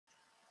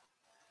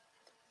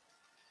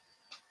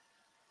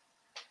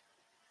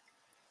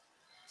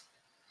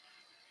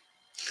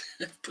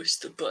Push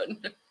the button.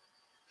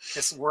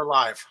 We're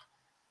live.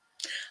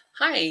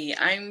 Hi,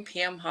 I'm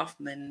Pam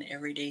Hoffman,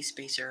 Everyday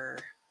Spacer.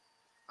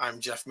 I'm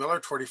Jeff Miller,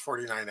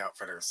 2049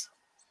 Outfitters.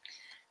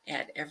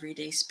 At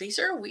Everyday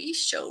Spacer, we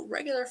show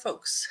regular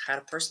folks how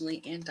to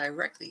personally and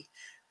directly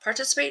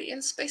participate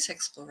in space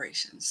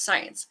exploration,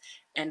 science,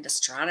 and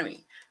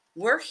astronomy.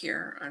 We're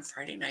here on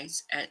Friday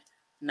nights at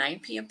 9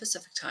 p.m.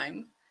 Pacific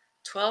Time,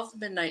 12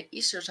 midnight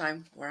Eastern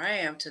Time, where I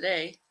am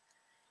today,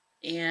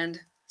 and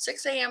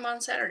 6 a.m.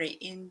 on Saturday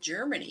in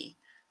Germany.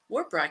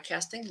 We're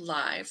broadcasting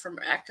live from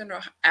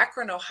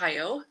Akron,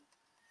 Ohio.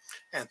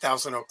 And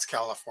Thousand Oaks,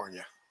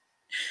 California.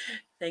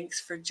 Thanks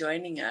for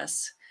joining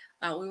us.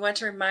 We want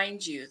to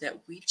remind you that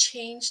we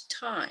changed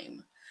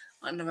time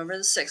on November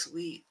the 6th.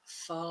 We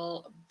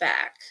fall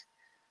back.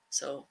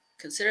 So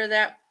consider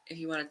that if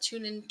you want to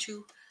tune in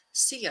to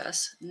see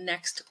us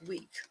next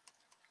week.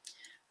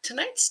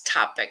 Tonight's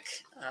topic,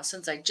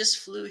 since I just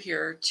flew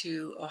here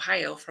to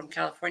Ohio from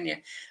California,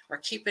 we're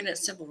keeping it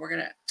simple. We're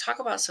going to talk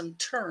about some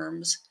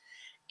terms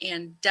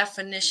and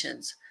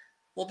definitions.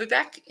 We'll be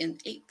back in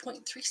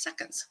 8.3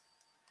 seconds.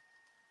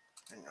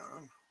 Hang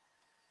on.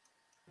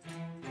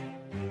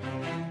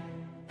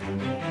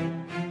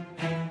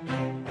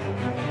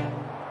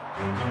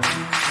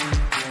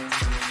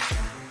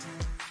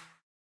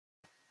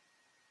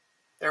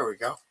 There we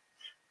go.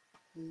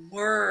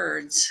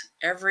 Words,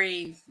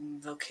 every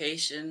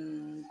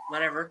vocation,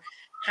 whatever,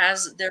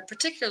 has their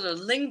particular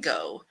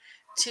lingo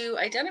to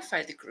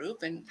identify the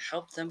group and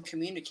help them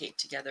communicate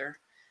together.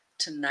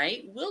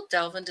 Tonight, we'll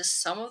delve into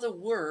some of the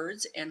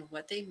words and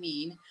what they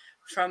mean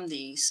from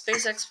the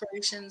space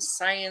exploration,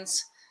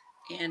 science,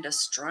 and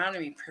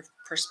astronomy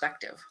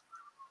perspective.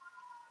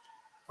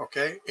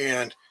 Okay,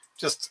 and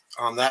just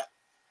on that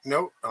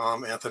note,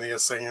 Anthony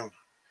is saying,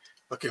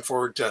 looking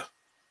forward to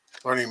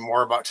learning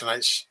more about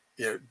tonight's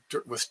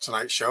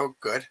show.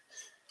 Good.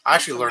 I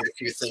actually learned a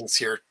few things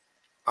here,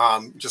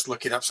 just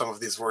looking up some of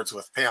these words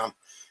with Pam.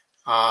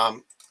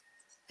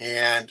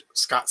 And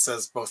Scott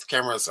says both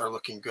cameras are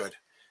looking good.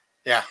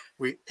 Yeah,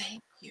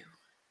 thank you.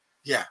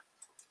 Yeah,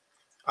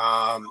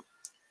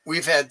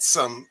 we've had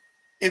some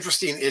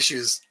interesting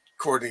issues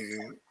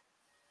coordinating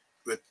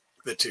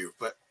the two,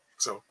 but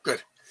so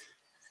good.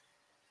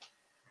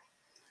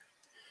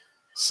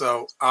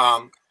 So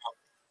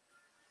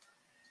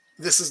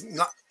this is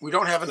not, we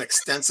don't have an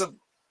extensive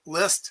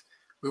list.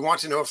 We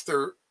want to know if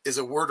there is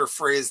a word or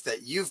phrase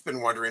that you've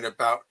been wondering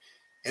about,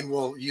 and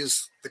we'll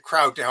use the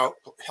crowd to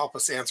help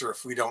us answer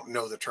if we don't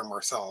know the term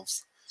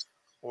ourselves.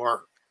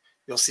 Or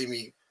you'll see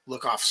me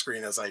look off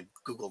screen as I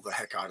Google the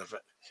heck out of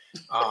it.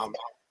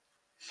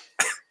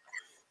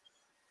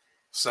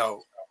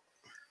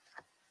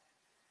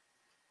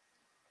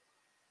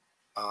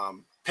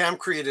 Pam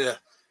created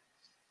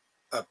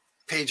a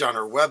page on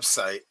her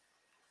website,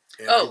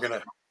 and I'm going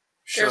to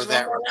show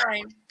that.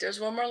 There's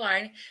one more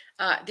line.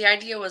 The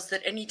idea was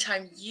that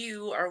anytime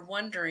you are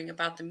wondering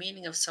about the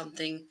meaning of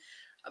something,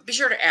 be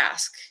sure to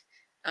ask.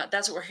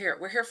 That's what we're here.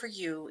 We're here for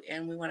you,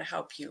 and we want to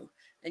help you.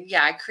 And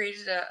yeah, I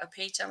created a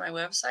page on my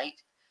website,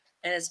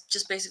 and it's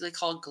just basically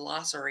called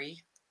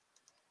Glossary.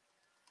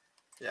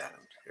 Yeah,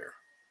 here.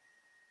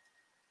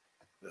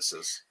 This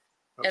is.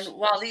 Oops. And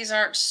while these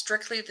aren't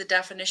strictly the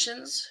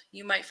definitions,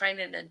 you might find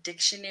in a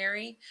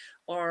dictionary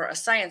or a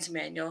science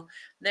manual,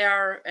 they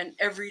are an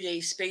everyday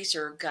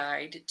spacer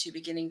guide to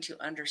beginning to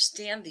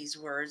understand these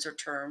words or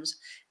terms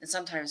and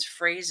sometimes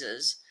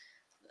phrases.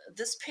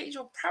 This page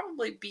will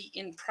probably be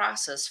in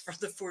process for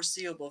the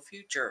foreseeable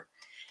future,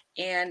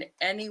 and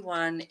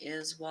anyone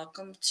is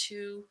welcome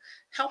to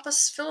help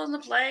us fill in the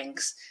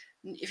blanks.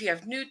 If you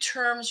have new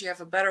terms, you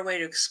have a better way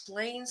to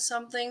explain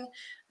something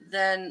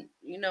than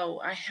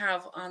I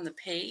have on the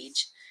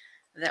page,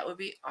 that would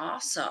be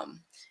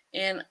awesome.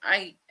 And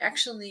I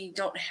actually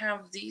don't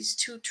have these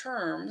two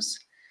terms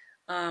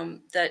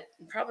that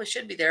probably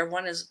should be there.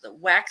 One is the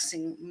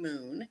waxing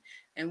moon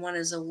and one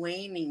is a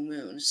waning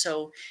moon.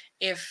 So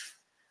if,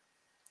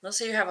 let's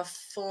say you have a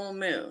full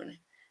moon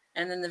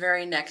and then the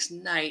very next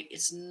night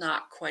it's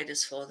not quite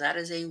as full, that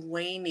is a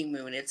waning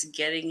moon. It's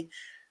getting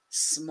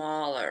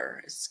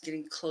smaller. It's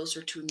getting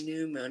closer to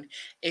new moon.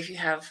 If you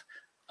have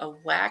a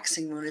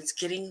waxing moon, it's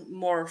getting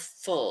more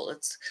full.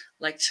 It's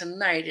like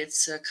tonight,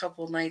 it's a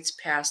couple nights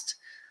past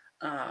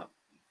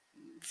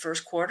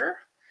first quarter.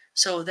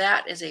 So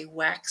that is a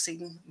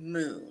waxing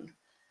moon.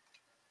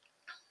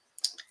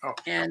 Oh.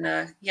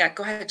 And yeah,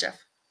 go ahead,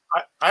 Jeff.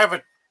 I have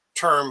a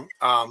term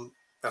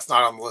that's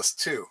not on the list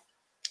too.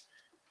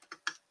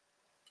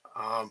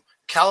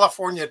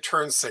 California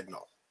turn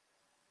signal.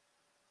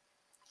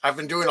 I've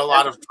been doing a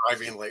lot of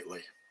driving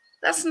lately.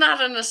 That's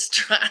not an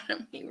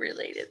astronomy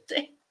related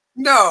thing.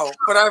 No,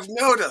 but I've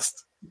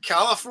noticed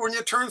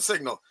California turn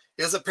signal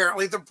is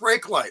apparently the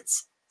brake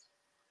lights.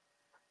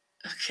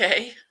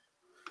 Okay.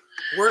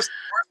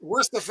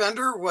 Worst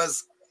offender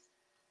was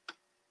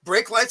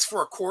brake lights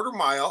for a quarter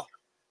mile.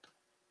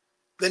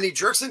 Then he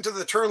jerks into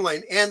the turn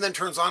lane and then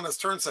turns on his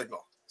turn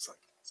signal. It's like,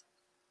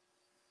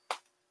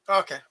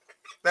 okay,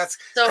 that's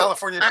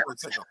California turn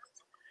signal.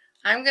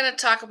 I'm going to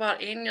talk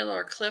about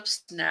annular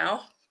eclipse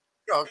now.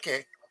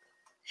 Okay.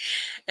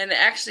 And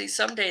actually,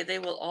 someday they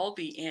will all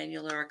be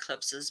annular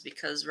eclipses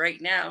because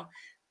right now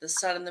the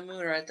sun and the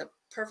moon are at the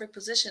perfect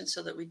position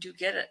so that we do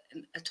get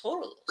a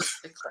total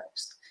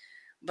eclipse.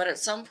 But at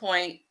some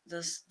point,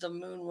 the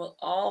moon will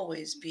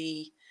always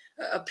be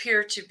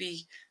appear to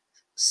be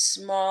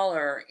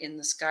smaller in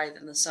the sky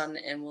than the sun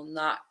and will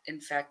not, in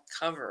fact,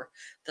 cover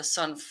the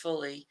sun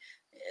fully.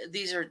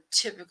 These are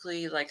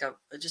typically like a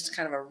just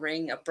kind of a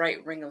ring, a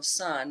bright ring of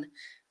sun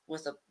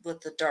with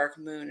the dark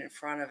moon in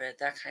front of it,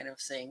 that kind of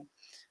thing.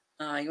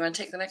 You want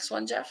to take the next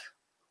one, Jeff?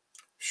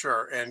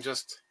 Sure. And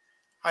just,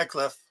 hi,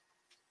 Cliff.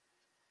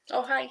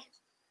 Oh, hi.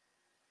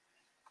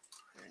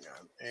 Hang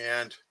on.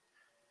 And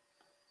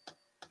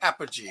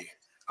apogee.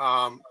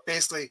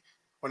 Basically,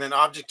 when an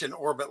object in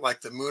orbit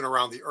like the moon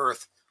around the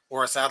Earth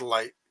or a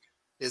satellite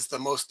is the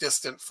most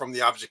distant from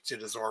the object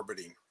it is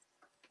orbiting,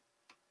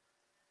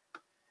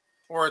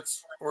 or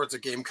it's a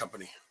game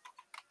company.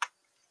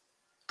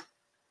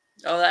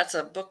 Oh, that's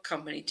a book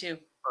company too.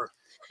 Or,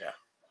 yeah.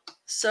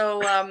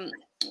 So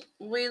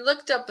we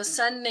looked up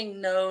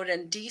ascending node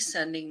and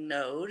descending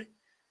node.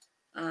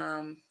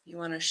 You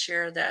want to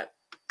share that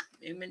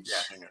Yeah. image?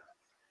 Hang on.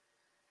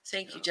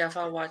 Thank you, Yeah. Jeff.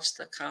 I'll watch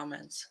the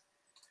comments.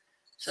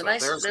 So So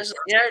nice. there's There's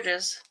there it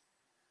is.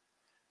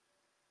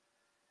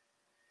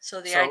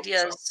 So the so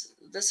idea is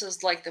this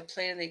is like the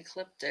plane of the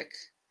ecliptic.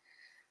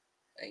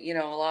 You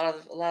know, a lot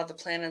of the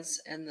planets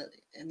and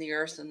the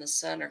Earth and the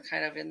Sun are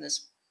kind of in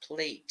this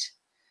plate,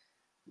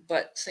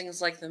 but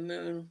things like the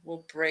Moon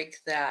will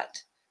break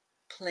that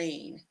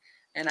plane.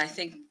 And I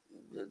think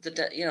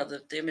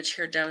the image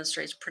here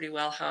demonstrates pretty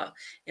well how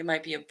it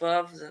might be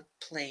above the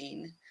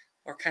plane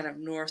or kind of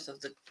north of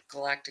the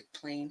galactic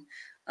plane,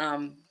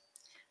 um,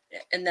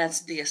 and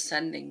that's the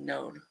ascending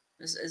node.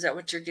 Is that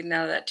what you're getting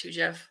out of that too,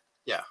 Jeff?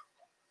 yeah.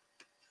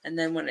 And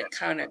then when it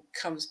kind of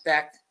comes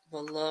back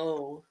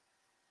below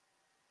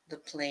the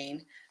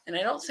plane, and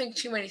I don't think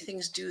too many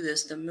things do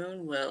this. The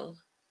moon will,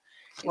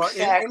 in Well,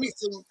 fact.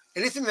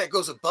 anything that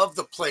goes above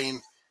the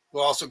plane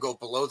will also go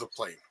below the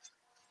plane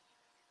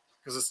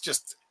because it's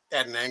just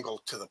at an angle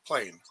to the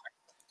plane.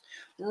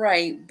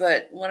 Right,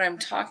 but what I'm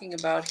talking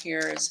about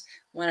here is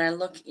when I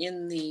look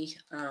in the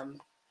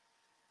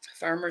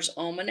Farmer's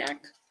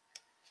Almanac,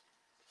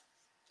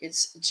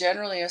 it's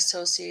generally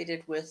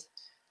associated with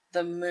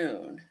the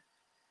moon.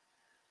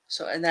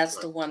 So, and that's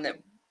Right. the one that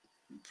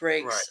Right.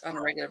 breaks on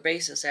a regular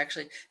basis,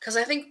 actually, because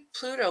I think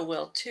Pluto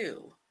will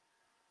too.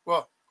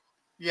 Well,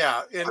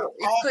 yeah. In So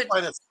it all could,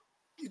 planets,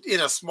 in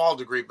a small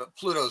degree, but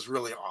Pluto's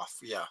really off.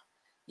 Yeah.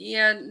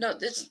 yeah, no,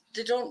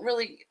 they don't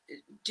really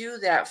do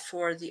that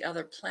for the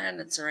other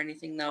planets or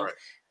anything, though. Right.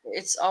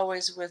 It's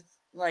always with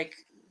like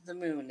the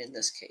moon in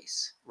this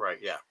case. Right.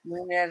 Yeah.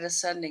 Moon at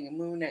ascending,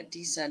 moon at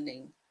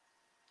descending.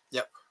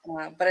 Yep.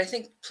 But I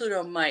think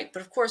Pluto might.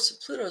 But of course,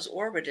 Pluto's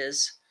orbit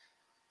is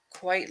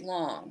quite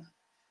long.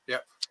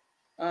 Yep.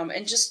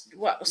 And just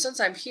what since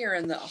I'm here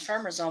in the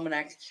Farmer's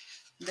Almanac,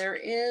 there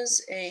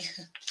is a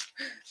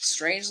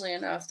strangely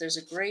enough, there's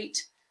a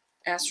great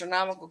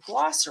astronomical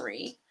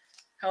glossary.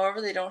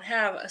 However, they don't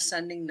have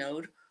ascending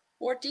node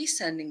or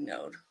descending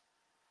node.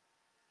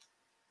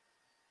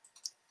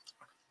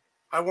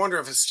 I wonder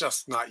if it's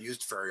just not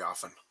used very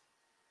often.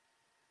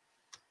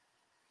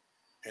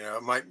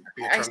 It might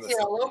be a I term see that's it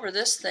not. all over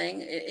this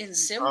thing in Oh.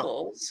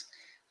 symbols.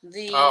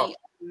 Oh.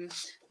 Um,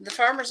 the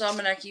Farmer's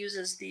Almanac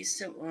uses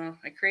these. Well,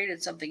 I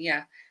created something.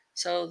 Yeah.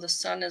 So the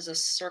sun is a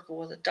circle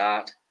with a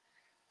dot.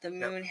 The Yep.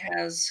 moon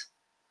has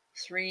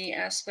three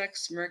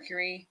aspects: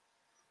 Mercury,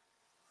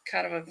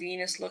 kind of a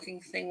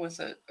Venus-looking thing with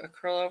a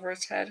curl over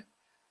its head.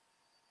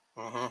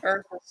 Uh-huh.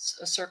 Earth is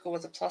a circle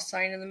with a plus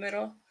sign in the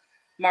middle.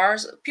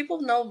 Mars.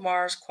 People know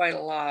Mars quite a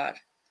lot.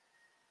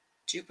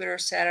 Jupiter,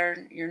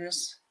 Saturn,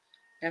 Uranus,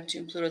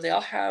 Neptune, Pluto. They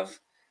all have.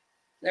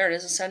 There it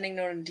is, ascending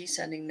node and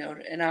descending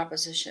node in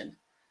opposition.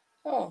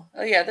 Oh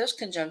yeah, there's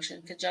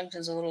conjunction. Conjunction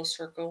is a little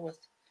circle with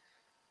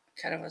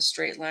kind of a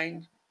straight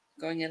line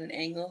going at an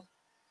angle.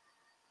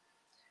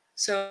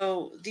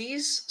 So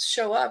these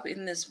show up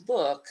in this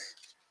book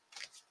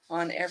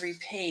on every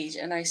page,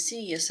 and I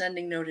see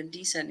ascending node and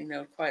descending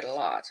node quite a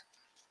lot.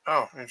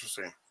 Oh,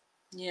 interesting.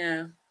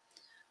 Yeah.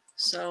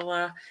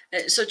 So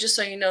just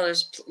so you know,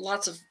 there's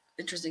lots of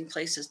interesting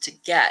places to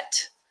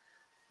get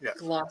Yeah.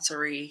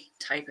 glossary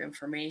type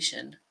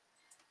information.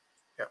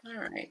 Yep. All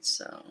right,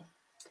 so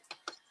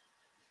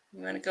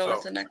you want to go with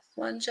So the next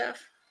one,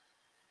 Jeff?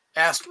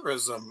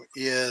 asterism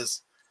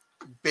is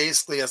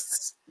basically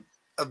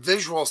a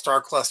visual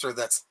star cluster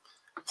that's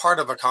part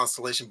of a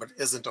constellation but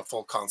isn't a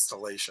full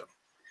constellation.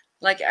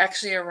 Like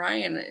actually,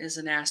 Orion is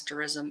an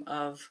asterism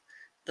of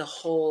the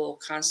whole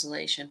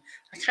constellation.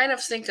 I kind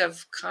of think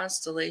of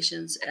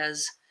constellations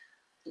as,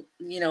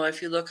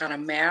 if you look on a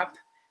map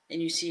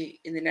and you see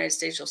in the United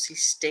States, you'll see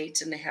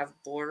states and they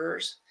have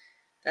borders.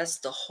 That's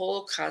the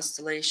whole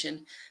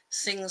constellation.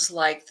 Things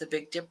like the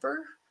Big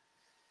Dipper,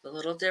 the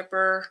Little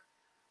Dipper,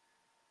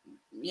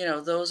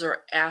 those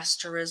are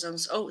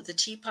asterisms. Oh, the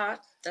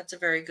teapot, that's a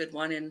very good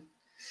one in,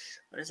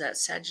 what is that,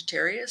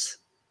 Sagittarius?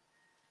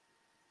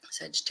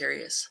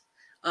 Sagittarius.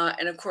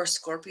 And of course,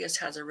 Scorpius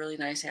has a really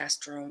nice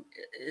asterism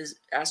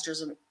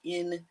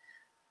in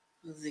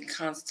the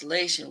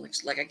constellation,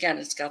 which, like, again,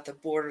 it's got the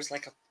borders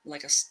like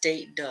a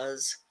state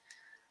does.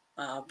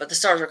 But the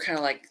stars are kind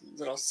of like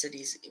little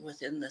cities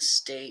within the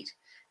state,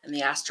 and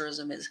the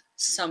asterism is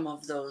some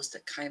of those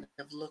that kind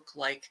of look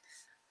like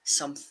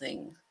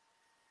something.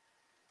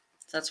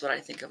 That's what I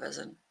think of as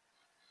an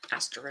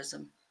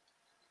asterism.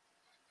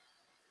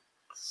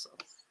 So,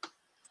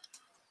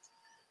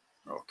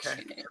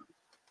 Okay.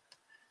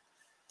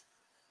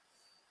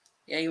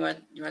 Yeah, you want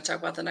to talk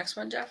about the next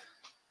one, Jeff?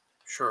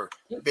 Sure.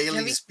 Have you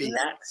Bailey's seen beads.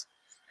 that?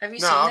 Have you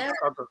No, seen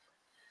that?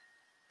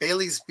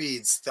 Bailey's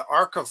beads, the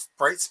arc of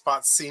bright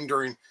spots seen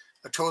during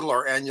a total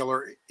or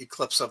annular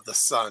eclipse of the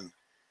sun.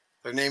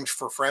 They're named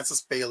for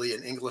Francis Bailey,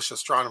 an English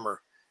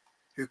astronomer,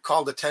 who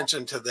called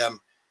attention to them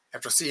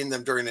after seeing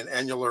them during an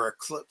annular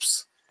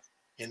eclipse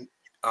in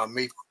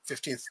May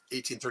 15th,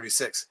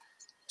 1836,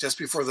 just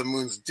before the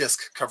moon's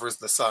disk covers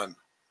the sun.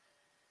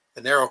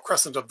 The narrow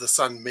crescent of the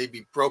sun may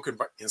be broken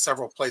in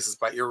several places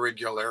by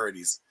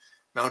irregularities,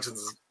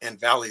 mountains and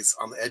valleys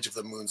on the edge of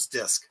the moon's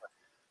disk.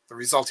 The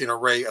resulting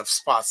array of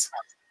spots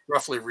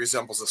roughly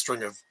resembles a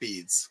string of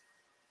beads,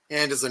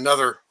 and is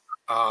another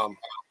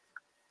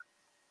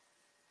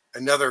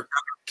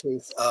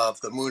case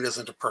of the moon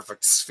isn't a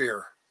perfect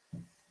sphere,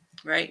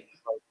 Right.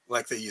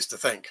 like they used to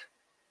think.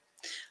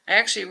 I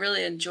actually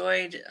really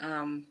enjoyed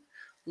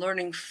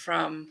learning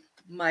from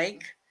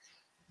Mike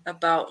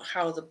about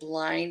how the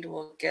blind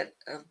will get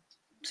a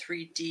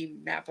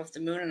 3D map of the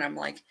moon. And I'm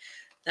like,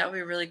 that would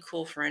be really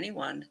cool for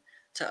anyone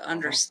to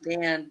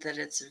understand that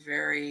it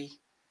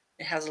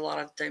has a lot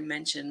of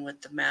dimension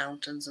with the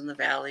mountains and the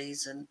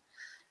valleys and,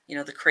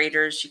 the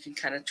craters. You can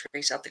kind of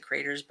trace out the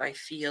craters by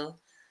feel.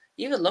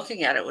 Even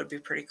looking at it would be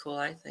pretty cool,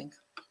 I think.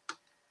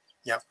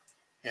 Yep.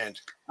 And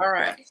all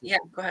right. Yeah,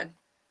 go ahead.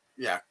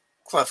 Yeah.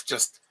 Cliff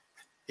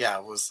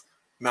was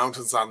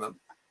mountains on the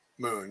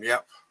moon.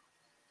 Yep.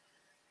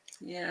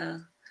 Yeah.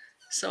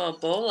 So a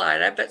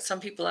bolide, I bet some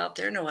people out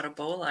there know what a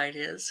bolide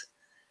is.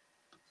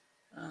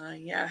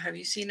 Yeah. Have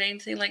you seen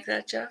anything like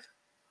that, Jeff?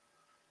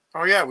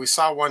 Oh yeah, we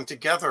saw one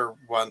together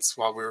once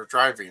while we were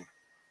driving.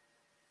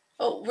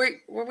 Oh,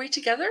 were we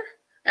together?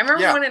 I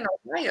remember Yeah. one in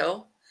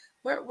Ohio.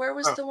 Where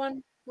was the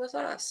one with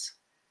us?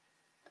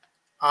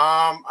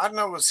 I don't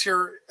know. It was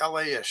here,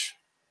 LA-ish.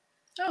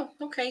 Oh,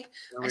 okay.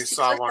 And I we see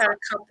saw Cliff one. had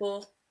a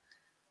couple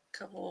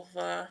of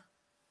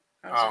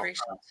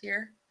observations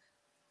here.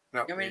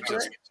 No, You want me we to do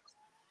it?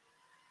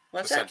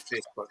 What's just had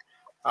that?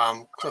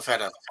 Facebook. Cliff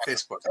had a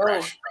Facebook Oh,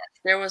 crash.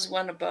 there was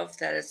one above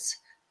that. It's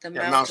the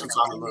Yeah, mountains mountains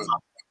on the moon.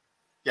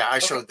 Yeah, I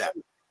showed that.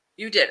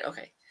 You did,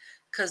 okay.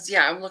 Because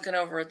yeah, I'm looking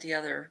over at the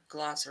other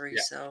glossary,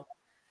 Yeah. so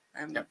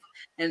I'm Yep.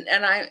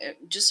 and I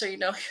just so you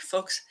know,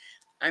 folks,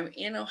 I'm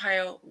in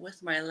Ohio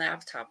with my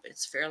laptop.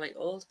 It's fairly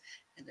old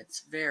and it's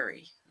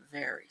very,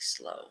 very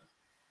slow.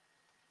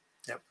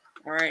 Yep.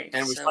 All right.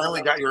 And we So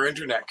finally got your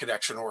internet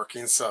connection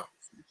working. So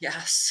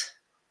yes,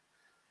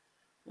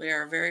 we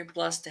are very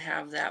blessed to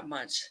have that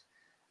much.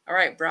 All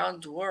right, brown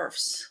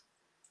dwarfs.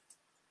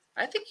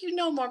 I think you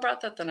know more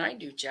about that than I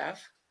do,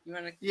 Jeff. You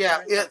want to?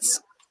 yeah,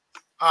 it's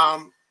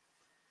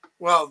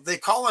well, they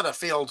call it a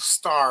failed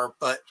star,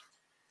 but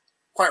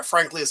quite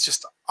frankly, it's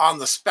just on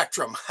the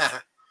spectrum.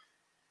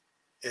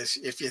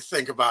 If you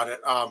think about it,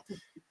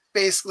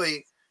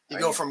 basically you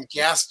go from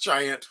gas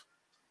giant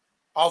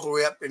all the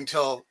way up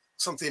until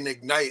something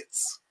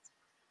ignites,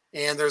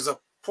 and there's a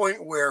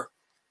point where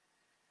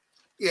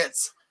it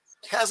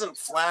hasn't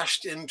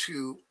flashed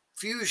into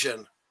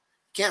fusion,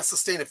 can't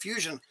sustain a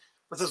fusion,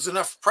 but there's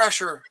enough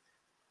pressure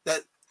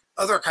that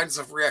other kinds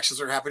of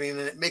reactions are happening, and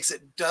it makes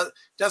it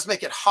does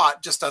make it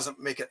hot, just doesn't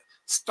make it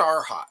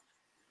star hot.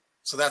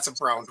 So that's a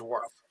brown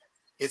dwarf.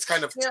 It's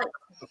kind of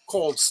a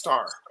cold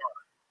star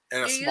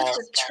and a small. You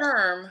use a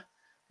term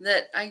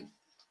that I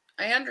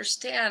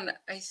understand.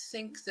 I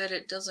think that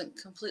it doesn't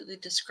completely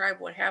describe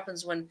what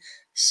happens when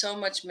so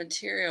much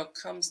material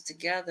comes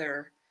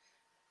together,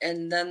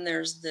 and then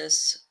there's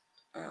this,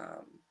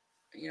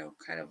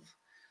 kind of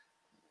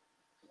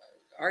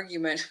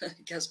argument, I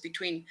guess,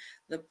 between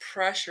the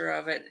pressure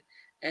of it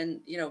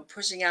and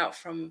pushing out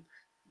from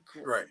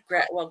Right.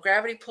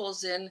 gravity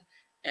pulls in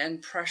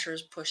and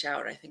pressures push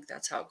out. I think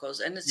that's how it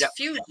goes, and it's Yep.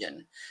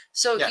 fusion.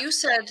 So Yeah. you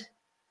said,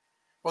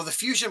 well, the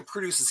fusion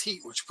produces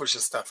heat, which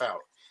pushes stuff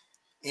out,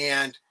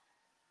 and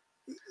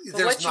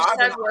but what you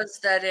said was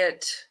that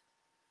it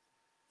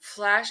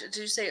did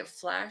you say it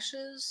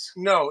flashes?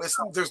 No,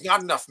 there's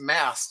not enough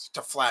mass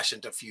to flash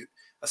into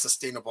a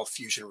sustainable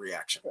fusion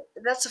reaction.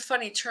 That's a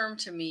funny term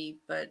to me,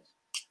 but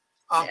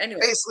anyway.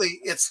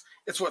 Basically, it's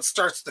what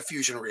starts the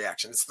fusion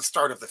reaction. It's the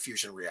start of the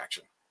fusion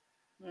reaction.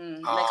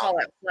 They call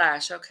that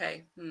flash.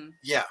 Okay.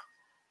 Yeah.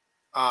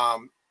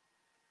 And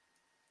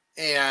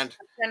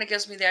kind of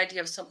gives me the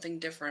idea of something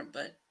different,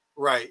 but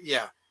right.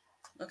 Yeah.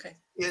 Okay.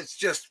 It's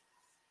just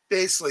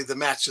basically the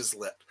match is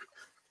lit.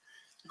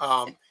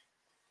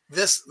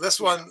 This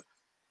one,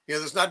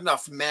 there's not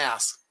enough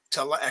mass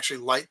to actually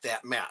light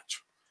that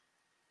match,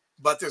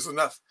 but there's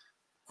enough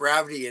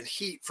gravity and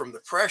heat from the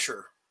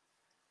pressure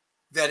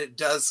that it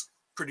does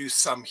produce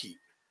some heat.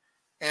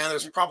 And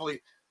there's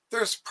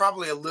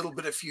probably a little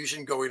bit of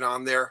fusion going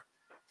on there,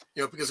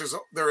 because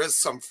there is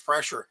some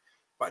pressure,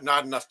 but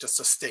not enough to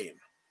sustain.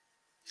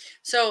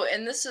 So,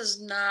 and this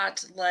is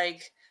not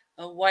like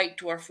a white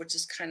dwarf, which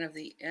is kind of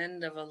the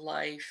end of a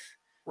life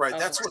Right. of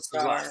a That's what's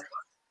left. star.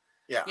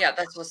 Yeah. Yeah,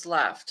 that's what's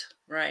left.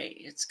 Right.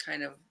 It's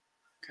kind of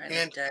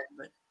And dead,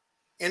 but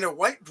and a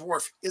white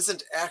dwarf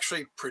isn't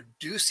actually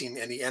producing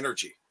any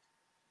energy.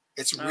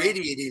 It's oh,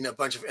 radiating a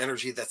bunch of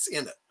energy that's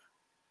in it.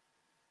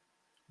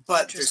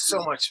 But interesting.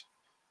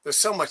 there's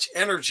so much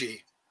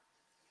energy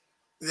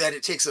that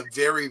it takes a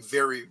very,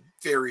 very,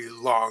 very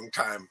long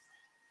time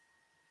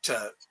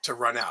to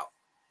run out.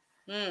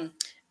 Hmm.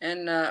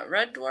 And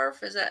red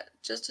dwarf, is that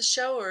just a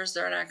show or is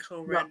there an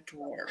actual No, red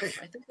dwarf?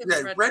 I think it's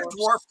yeah, red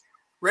dwarfs.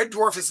 red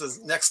dwarf is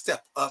the next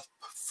step up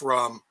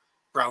from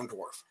brown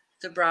dwarf.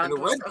 The And brown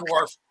dwarf.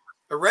 Okay.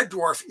 a red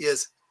dwarf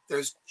is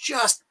there's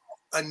just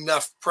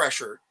enough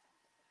pressure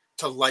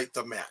to light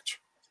the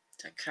match.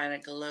 To kind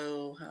of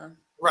glow, huh?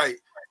 Right.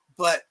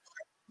 But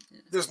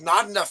Yeah. there's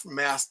not enough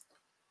mass.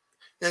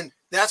 And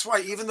that's why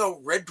even though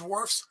red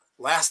dwarfs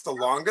last the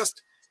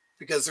longest,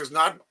 because there's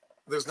not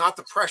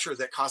the pressure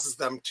that causes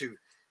them to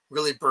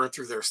really burn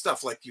through their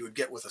stuff like you would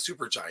get with a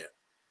supergiant.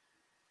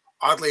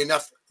 Oddly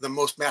enough, the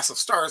most massive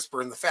stars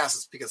burn the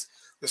fastest because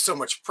there's so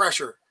much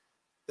pressure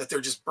that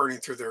they're just burning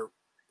through their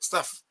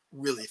stuff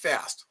really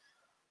fast.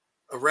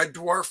 A red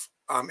dwarf,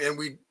 and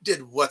we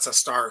did what's a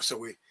star, so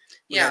we had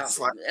Yeah, and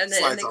slides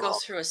they on go all.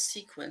 through a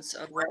sequence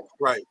of what?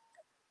 Right.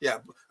 Yeah.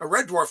 A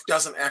red dwarf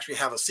doesn't actually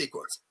have a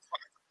sequence.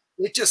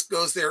 It just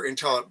goes there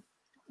until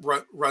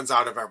it runs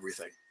out of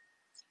everything.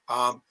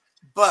 Um,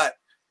 but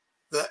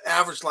the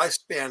average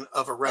lifespan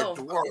of a red Oh,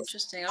 dwarf,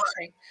 interesting.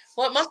 Okay.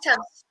 Well, it must have.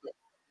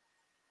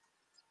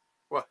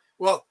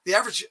 well, the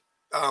average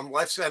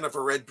lifespan of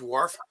a red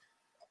dwarf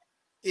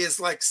is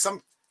like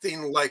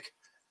something like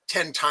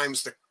 10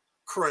 times the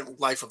current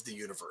life of the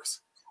universe.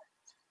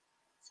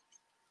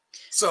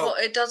 Well, So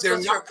it does they're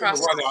go through not a going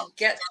to process run to out.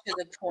 get to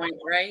the point,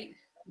 right?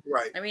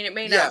 Right. I mean, it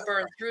may Yeah. not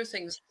burn through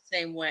things the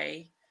same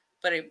way,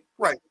 but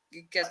Right.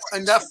 it gets to.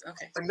 Enough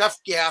Okay.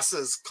 enough gas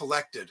is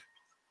collected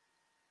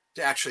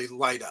to actually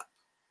light up.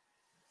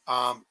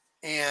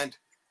 And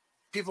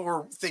people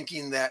were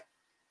thinking that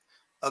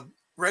a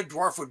red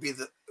dwarf would be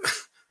the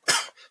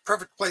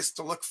perfect place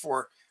to look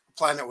for a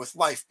planet with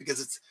life because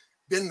it's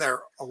been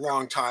there a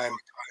long time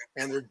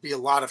and there'd be a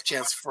lot of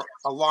chance for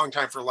a long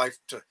time for life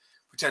to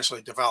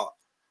potentially develop.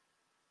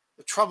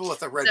 The trouble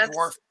with a red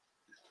dwarf, That's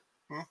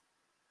hmm,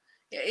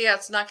 yeah.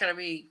 It's not going to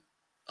be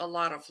a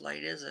lot of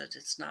light, is it?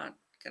 It's not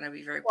going to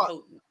be very well,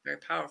 potent, very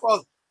powerful.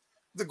 well,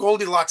 the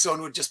Goldilocks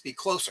zone would just be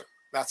closer.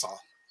 That's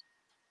all.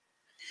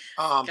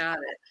 Um, Got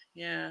it.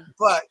 Yeah.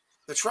 but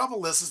the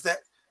trouble is that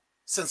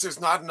since there's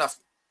not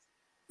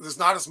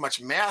as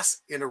much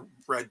mass in a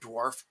red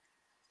dwarf,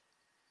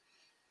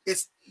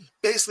 it's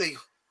basically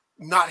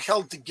not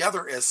held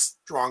together as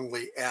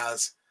strongly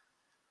as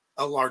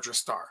a larger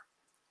star.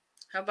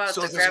 How about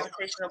So the there's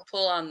gravitational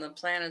pull on the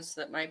planets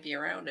that might be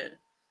around it?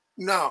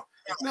 no,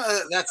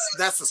 no,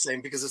 that's the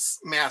same because it's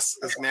mass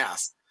is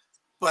mass,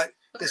 but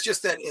Okay. it's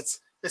just that it's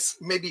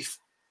maybe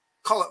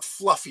call it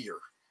fluffier.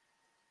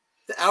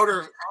 The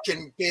outer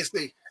can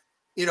basically,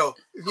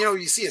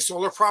 you see a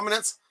solar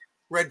prominence.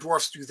 Red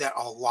dwarfs do that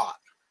a lot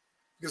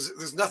because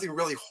there's nothing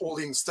really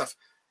holding stuff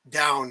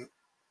down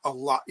a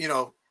lot.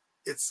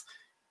 It's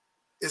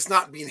it's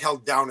not being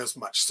held down as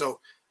much, so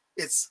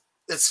it's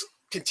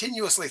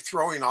continuously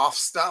throwing off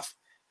stuff,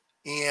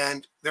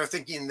 and they're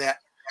thinking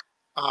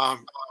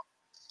um,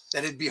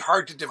 that it'd be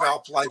hard to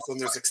develop life when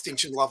there's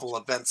extinction level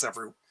events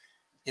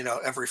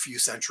every few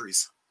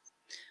centuries.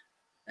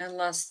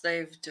 Unless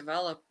they've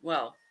developed,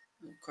 well,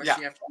 of course, Yeah,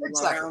 you have to be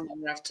exactly. around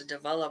long enough to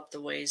develop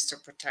the ways to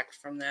protect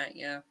from that.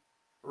 Yeah.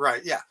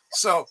 Right. Yeah.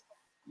 So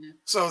Yeah.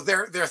 so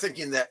they're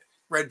thinking that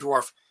red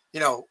dwarf, you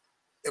know,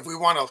 if we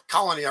want a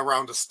colony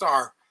around a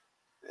star,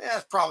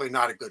 it's probably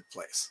not a good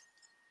place.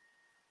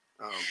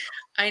 Um,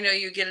 I know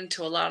you get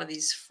into a lot of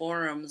these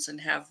forums and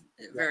have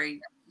yeah,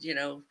 very,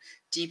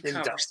 deep in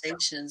depth.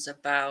 conversations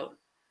about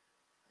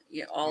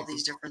all Mhm.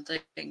 these different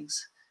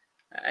things.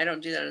 I don't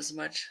do that as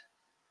much.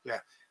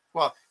 Yeah.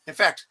 Well, in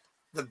fact,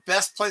 the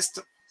best place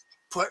to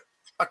put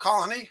a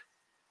colony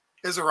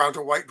is around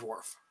a white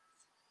dwarf.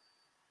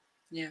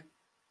 Yeah.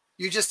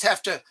 You just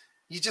have to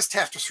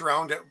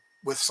surround it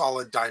with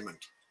solid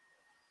diamond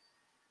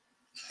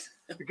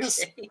because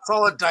Okay.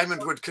 solid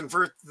diamond would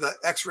convert the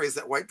X-rays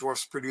that white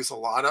dwarfs produce a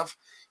lot of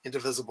into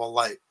visible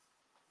light.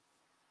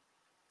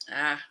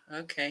 Ah,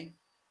 okay.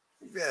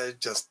 Yeah,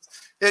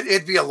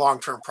 it'd be a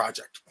long-term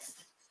project.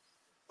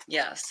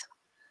 Yes.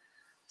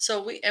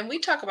 So we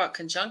talk about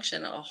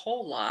conjunction a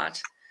whole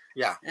lot,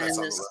 Yeah, that's and on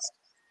the this list.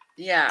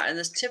 yeah, and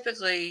this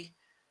typically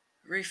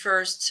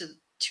refers to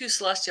two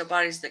celestial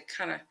bodies that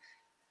kind of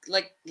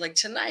like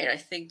tonight, I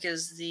think,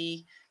 is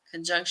the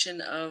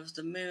conjunction of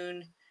the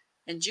moon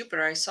and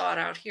Jupiter. I saw it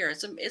out here.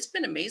 It's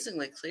been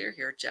amazingly clear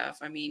here, Jeff.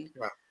 I mean,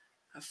 Yeah.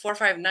 4 or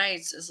 5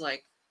 nights is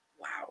like,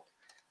 wow.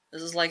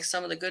 This is like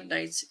some of the good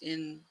nights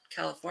in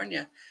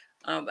California.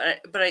 I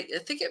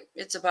think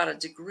it's about a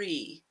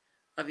degree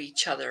of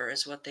each other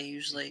is what they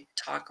usually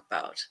talk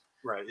about.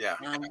 Right. Yeah.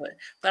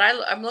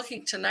 I'm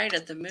looking tonight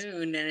at the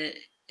moon, and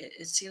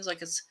it seems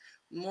like it's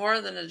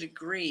more than a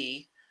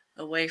degree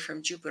away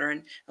from Jupiter.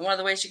 And one of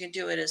the ways you can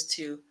do it is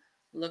to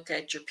look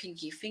at your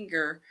pinky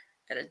finger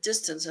at a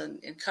distance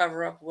and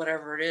cover up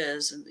whatever it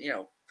is, and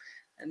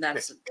and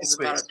is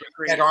Basically, about a it's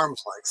at degree.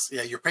 arm's length.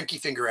 Yeah, your pinky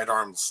finger at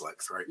arm's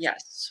length, right?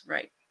 Yes,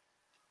 right.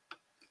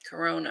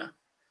 Corona,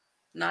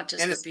 not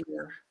just And the it's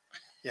beer.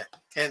 yeah,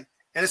 and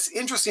it's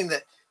interesting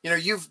that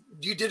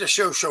you did a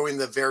show showing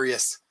the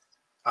various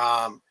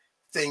um,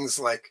 things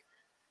like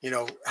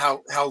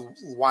how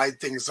wide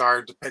things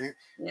are depending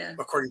Yeah.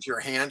 according to your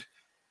hand,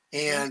 Hmm.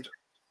 and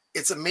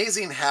it's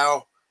amazing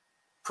how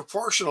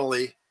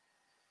proportionally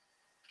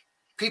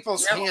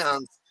people's Yep.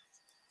 hands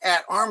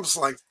at arm's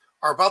length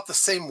are about the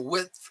same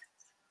width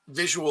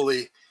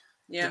visually,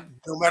 Yeah.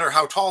 no matter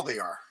how tall they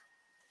are.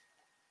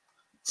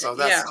 So Yeah.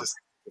 that's just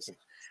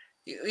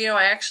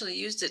I actually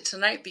used it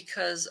tonight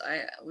because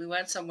we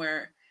went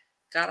somewhere,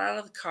 got out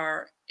of the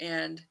car,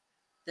 and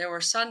there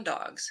were sun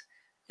dogs.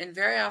 And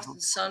very mhm, often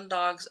sun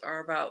dogs are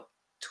about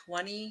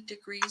 20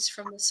 degrees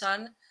from the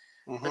sun.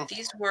 mhm. But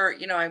these were,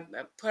 I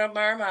put up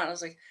my arm out, and I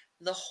was like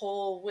the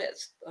whole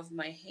width of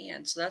my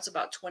hand. So that's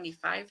about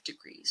 25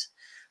 degrees.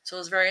 So it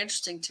was very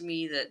interesting to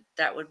me that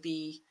that would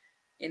be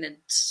in a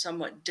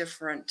somewhat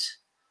different,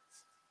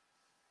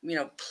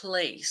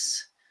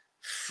 place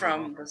Mhm.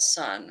 from the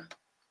sun.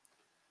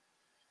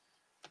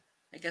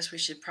 I guess we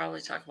should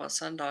probably talk about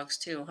sundogs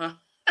too, huh?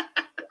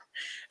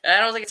 I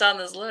don't think it's on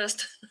this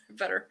list. I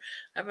better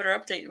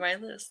update my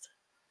list.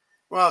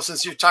 Well,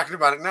 since you're talking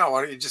about it now,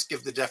 why don't you just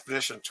give the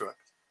definition to it?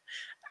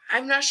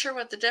 I'm not sure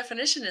what the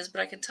definition is,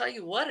 but I can tell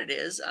you what it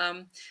is.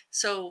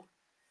 So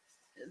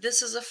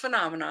this is a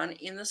phenomenon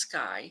in the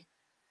sky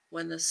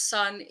when the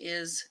sun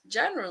is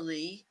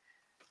generally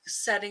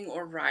setting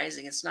or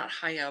rising. It's not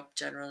high up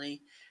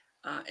generally,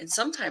 and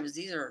sometimes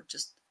these are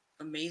just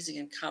amazing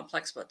and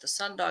complex. But the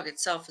sundog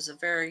itself is a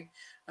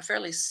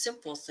fairly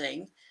simple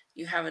thing.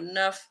 You have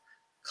enough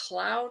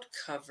cloud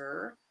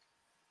cover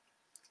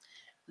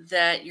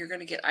that you're going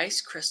to get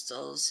ice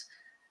crystals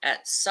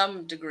at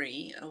some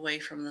degree away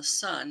from the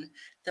sun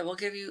that will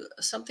give you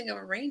something of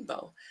a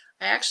rainbow.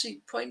 I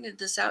actually pointed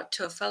this out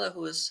to a fellow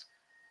who was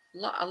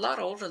a lot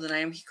older than I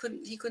am. He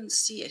couldn't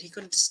see it. He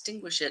couldn't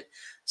distinguish it.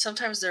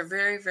 Sometimes they're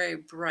very very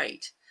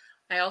bright.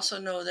 I also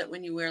know that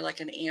when you wear like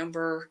an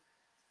amber,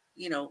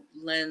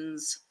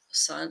 lens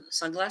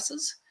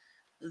sunglasses,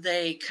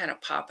 they kind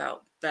of pop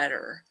out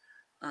better.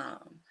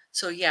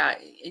 So yeah,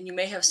 and you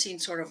may have seen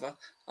sort of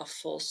a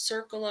full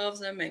circle of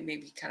them, and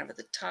maybe kind of at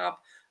the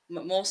top.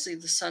 Mostly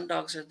the sun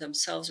dogs are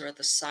themselves or at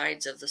the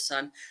sides of the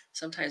sun.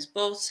 Sometimes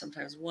both,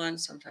 sometimes one,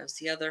 sometimes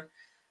the other,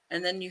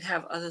 and then you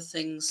have other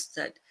things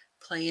that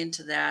play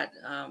into that.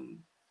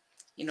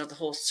 The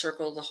whole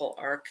circle, the whole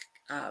arc.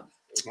 Uh,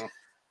 Mhm.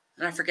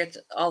 and I forget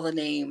all the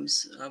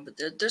names, but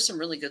there's some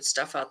really good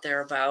stuff out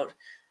there about,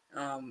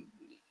 um,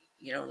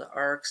 the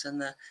arcs and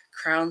the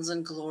crowns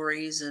and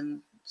glories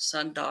and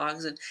sun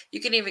dogs, and you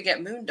can even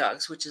get moon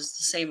dogs, which is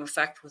the same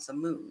effect with the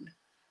moon.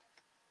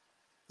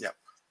 Yep.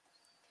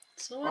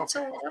 So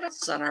Okay. what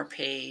else is on our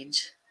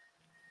page?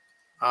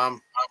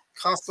 Um,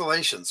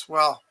 Constellations.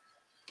 Well,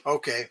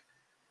 okay.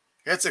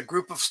 It's a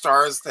group of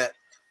stars that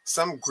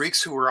some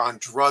Greeks who were on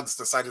drugs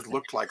decided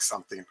looked like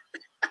something.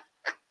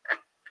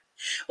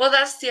 Well,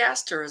 that's the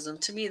asterism.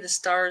 To me, the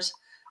stars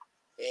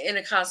in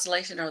a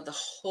constellation are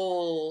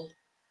the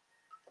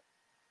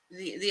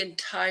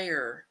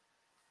entire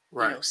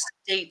Right.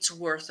 state's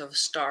worth of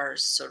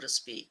stars, so to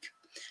speak.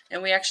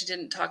 And we actually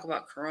didn't talk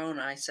about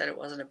Corona. I said it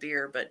wasn't a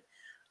beer, but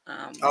we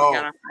got Oh,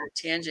 off on a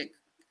tangent.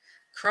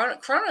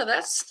 Corona,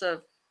 that's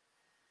a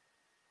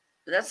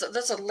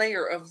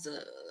layer of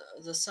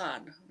the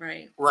sun,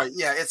 right? right.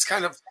 Yeah. It's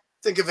kind of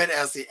think of it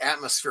as the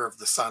atmosphere of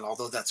the sun,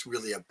 although that's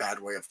really a bad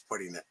way of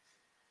putting it.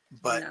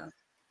 But Yeah,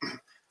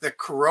 the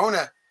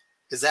corona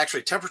is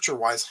actually temperature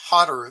wise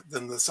hotter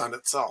than the sun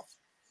itself.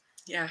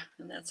 yeah,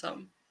 and that's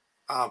Um,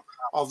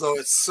 Although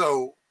it's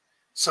so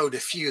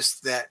diffuse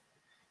that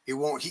it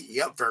won't heat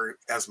you up very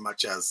as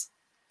much as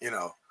you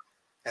know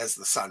as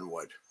the sun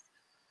would.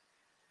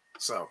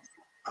 So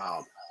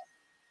um,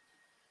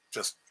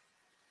 just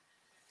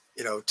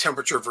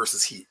temperature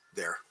versus heat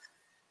there.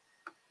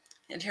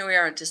 And here we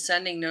are at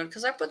descending node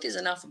because I put these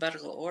in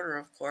alphabetical order,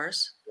 of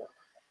course.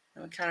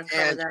 And we kind of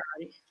covered And that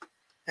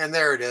already.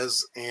 there it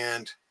is,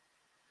 and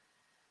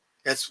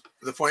it's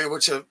the point at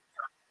which a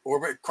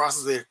orbit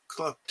crosses the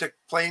ecliptic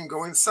plane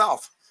going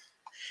south.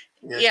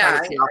 Yeah, kind Yeah,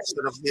 of the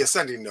opposite of the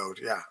ascending node.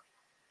 Yeah,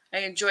 I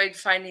enjoyed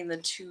finding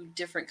the two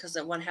different because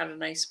that one had a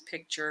nice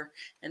picture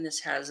and this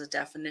has a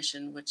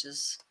definition, which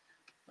is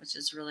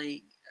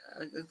really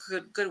a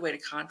good way to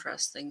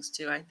contrast things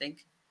too. I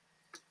think.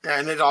 yeah,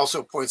 and it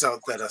also points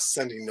out that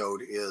ascending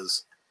node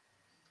is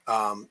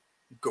um,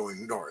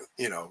 going north.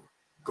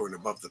 Going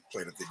above the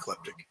plane of the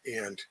ecliptic,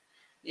 and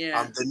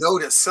Yeah. the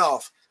node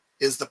itself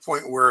is the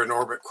point where an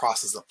orbit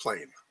crosses the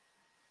plane.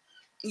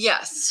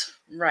 Yes,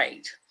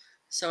 right.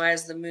 So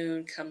as the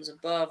moon comes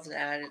above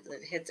that,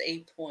 it hits a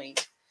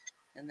point,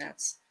 and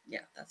that's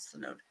the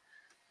node.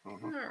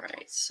 Mhm. All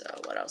right. So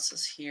what else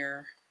is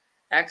here?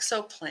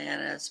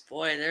 Exoplanets.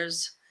 Boy,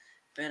 there's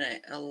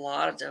been a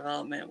lot of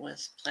development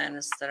with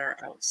planets that are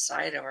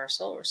outside of our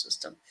solar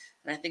system,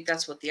 and I think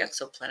that's what the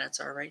exoplanets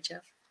are, right,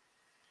 Jeff?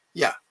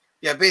 Yeah.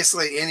 Yeah.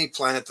 Basically, any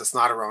planet that's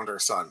not around our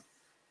sun.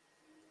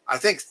 I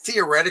think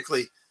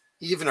theoretically,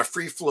 even a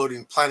free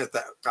floating planet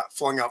that got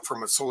flung out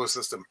from a solar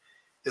system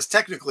is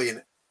technically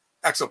an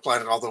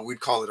exoplanet, although we'd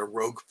call it a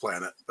rogue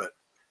planet. But,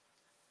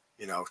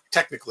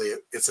 technically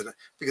it's an,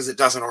 because it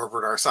doesn't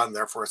orbit our sun,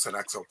 therefore it's an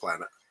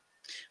exoplanet.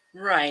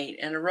 Right.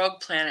 And a rogue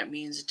planet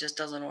means it just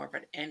doesn't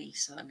orbit any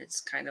sun. It's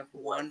kind of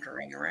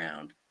wandering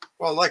around.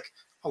 Well, like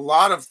a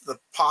lot of the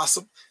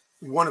possible,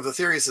 one of the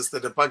theories is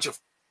that a bunch of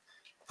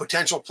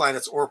potential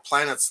planets or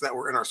planets that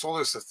were in our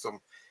solar system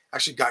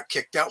actually got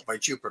kicked out by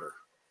Jupiter.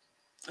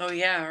 Oh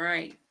yeah,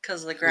 right.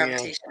 Because of the And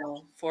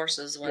gravitational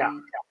forces yeah,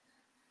 when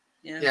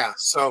yeah. yeah.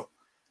 So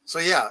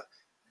yeah,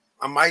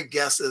 my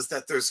guess is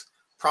that there's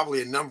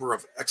probably a number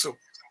of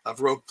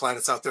rogue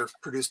planets out there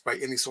produced by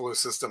any solar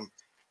system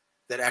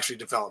that actually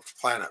developed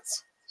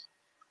planets.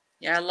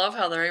 Yeah, I love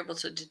how they're able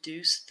to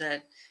deduce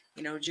that,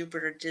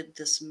 Jupiter did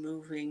this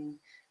moving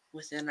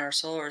within our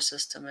solar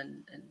system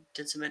and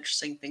did some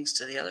interesting things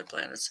to the other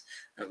planets.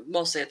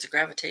 Mostly it's a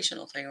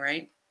gravitational thing,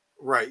 right?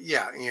 Right.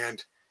 Yeah.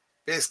 And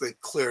basically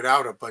cleared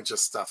out a bunch of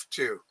stuff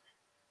too.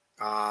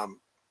 Um,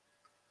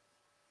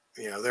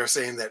 they're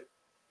saying that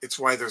it's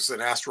why there's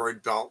an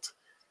asteroid belt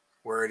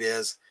where it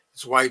is.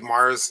 It's why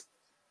Mars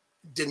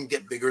didn't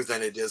get bigger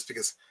than it is,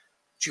 because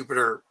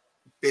Jupiter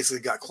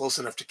basically got close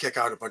enough to kick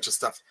out a bunch of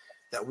stuff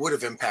that would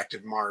have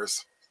impacted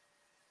Mars.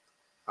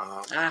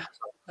 Um, Ah,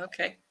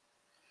 okay.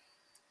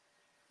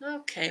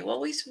 Okay.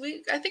 Well, we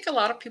I think a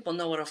lot of people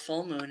know what a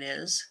full moon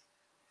is.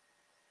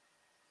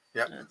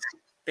 yep. It's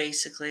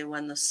basically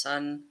when the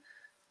sun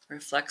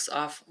reflects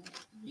off,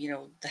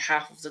 the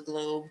half of the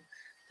globe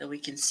that we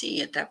can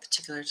see at that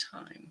particular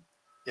time.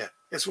 Yeah.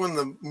 It's when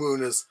the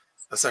moon is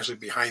essentially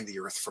behind the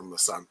Earth from the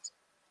sun,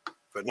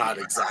 but not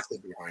Yeah. exactly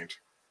behind.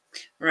 Um,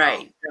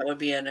 Right. That would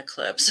be an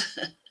eclipse.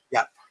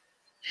 yep.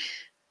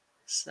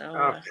 So,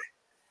 Okay.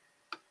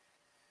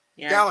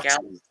 yeah, Galaxies.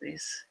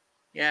 galaxies.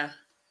 Yeah.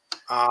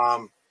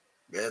 Um,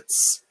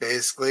 it's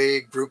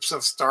basically groups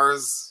of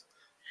stars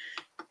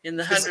In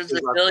the hundreds physically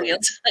of rotating.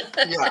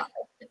 billions. Yeah.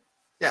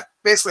 Yeah.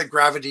 Basically,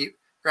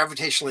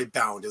 gravitationally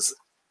bound is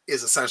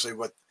essentially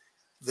what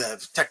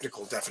the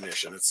technical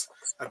definition. It's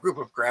a group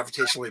of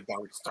gravitationally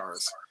bound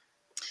stars.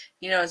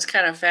 It's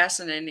kind of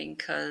fascinating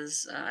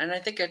because, and I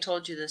think I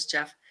told you this,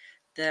 Jeff,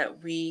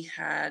 that we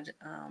had,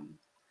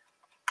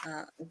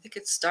 I think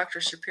it's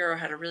Dr. Shapiro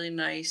had a really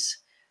nice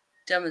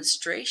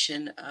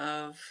demonstration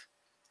of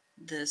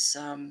this.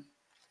 And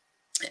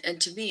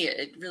to me,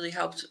 it really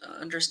helped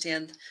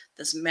understand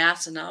this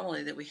mass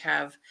anomaly that we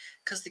have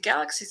because the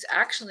galaxies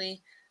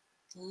actually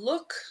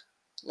look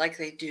like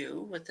they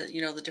do with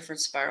the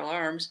different spiral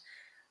arms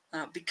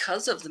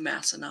because of the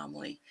mass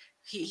anomaly.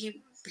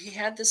 He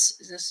had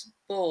this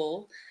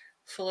bowl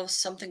full of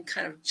something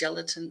kind of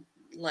gelatin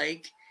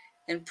like,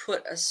 and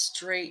put a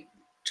straight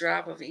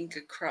drop of ink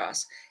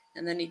across,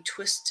 and then he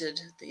twisted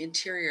the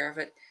interior of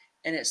it,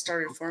 and it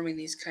started forming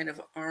these kind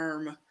of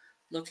arm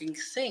looking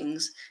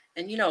things.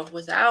 And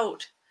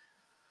without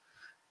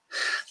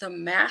the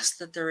mass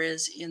that there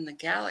is in the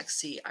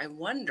galaxy, I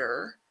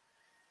wonder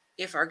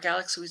if our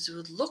galaxies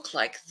would look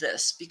like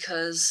this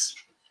because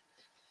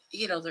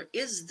there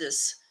is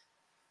this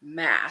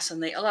mass,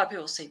 and a lot of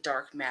people say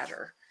dark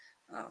matter.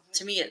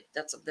 To me,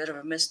 that's a bit of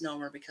a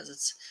misnomer because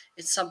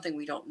it's something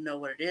we don't know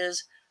what it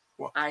is.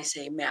 Well, I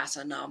say mass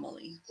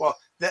anomaly.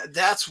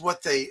 that's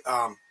what they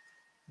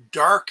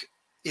dark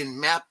in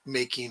map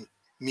making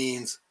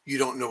means you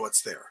don't know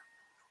what's there,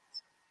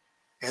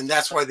 and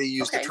that's why they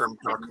use the Okay, term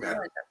I dark didn't matter.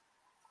 realize that.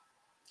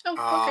 Oh,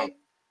 Um, okay,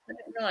 I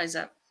didn't realize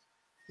that.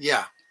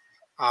 yeah.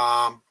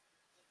 Um,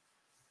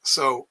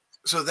 so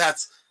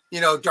that's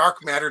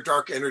dark matter,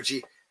 dark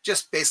energy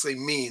just basically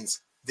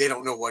means they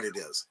don't know what it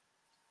is.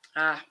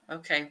 Ah,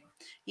 okay.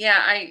 Yeah,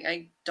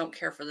 I don't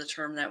care for the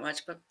term that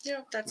much, but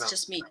that's No.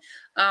 just me.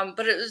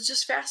 But it was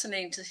just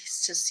fascinating to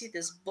see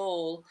this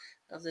bowl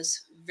of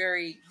this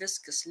very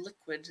viscous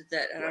liquid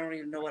that, and I Yep. don't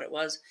even know what it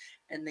was.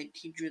 And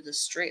he drew the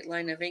straight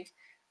line of ink,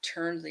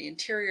 turned the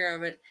interior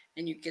of it,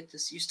 and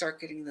you start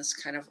getting this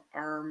kind of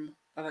arm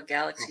of a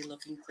galaxy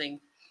looking thing.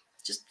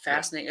 Just Yeah.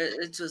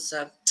 fascinating. It was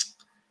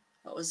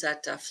what was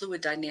that?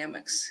 Fluid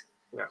dynamics.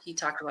 Yeah. He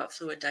talked about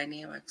fluid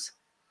dynamics.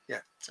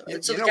 Yeah. So You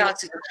the know what?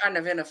 galaxies are kind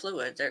of in a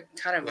fluid. They're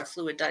kind of Yeah. a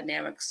fluid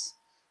dynamics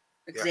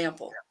Yeah.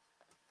 example.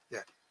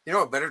 Yeah. You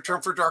know a better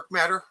term for dark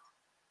matter?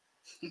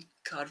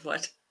 God,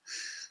 what?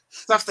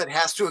 Stuff that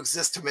has to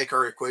exist to make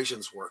our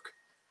equations work.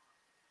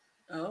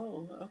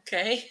 Oh,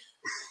 okay.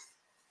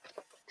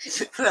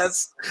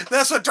 That's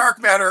what dark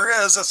matter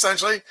is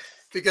essentially,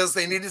 because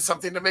they needed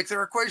something to make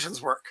their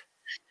equations work.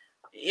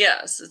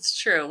 Yes, it's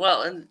true.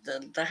 Well, and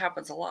that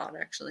happens a lot,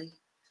 actually.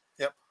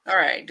 Yep. All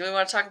right. Do we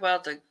want to talk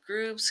about the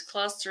groups,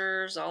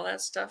 clusters, all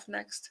that stuff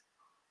next?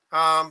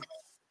 Um,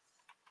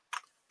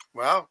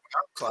 well,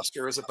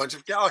 cluster is a bunch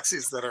of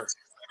galaxies that are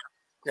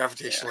Yeah.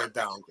 gravitationally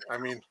bound. I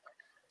mean,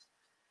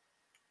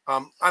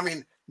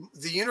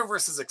 the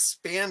universe is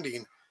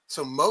expanding,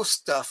 so most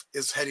stuff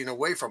is heading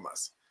away from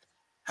us.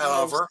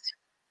 However, Most.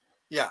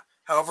 yeah.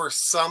 However,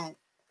 some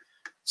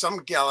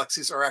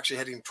galaxies are actually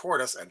heading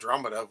toward us.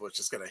 Andromeda, which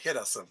is going to hit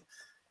us in a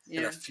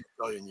Yeah. few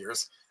billion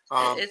years.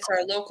 It's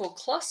our local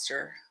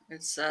cluster.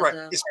 It's Right,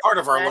 the it's part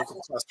of our Mag-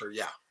 local cluster.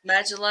 Yeah.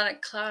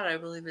 Magellanic Cloud, I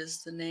believe,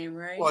 is the name,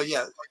 Well, right?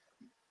 yeah,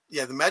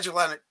 yeah. The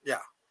Magellanic,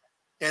 yeah,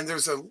 and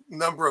there's a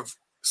number of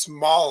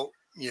small,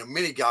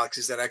 mini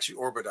galaxies that actually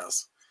orbit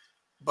us.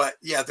 But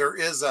yeah, there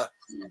is a.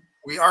 Mm.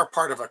 We are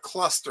part of a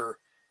cluster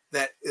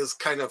that is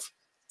kind of.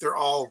 They're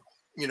all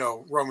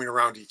roaming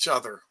around each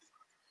other.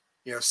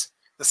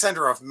 The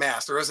center of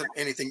mass. There isn't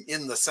anything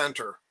in the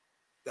center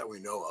that we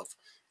know of.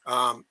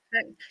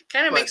 That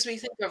kind of But makes me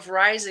think of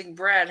Rising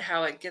Bread,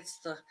 how it gets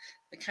the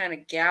kind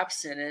of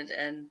gaps in it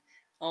and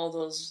all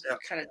those yeah,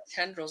 kind of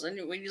tendrils.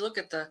 And when you look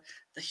at the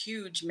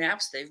huge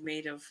maps they've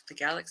made of the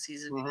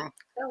galaxies, it mhm, kind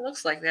of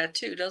looks like that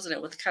too, doesn't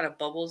it? With kind of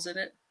bubbles in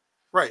it.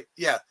 right,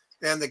 yeah,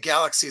 and the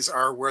galaxies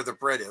are where the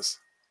bread is.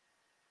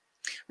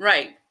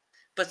 Right.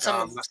 But some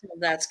of Um, some of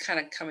that's kind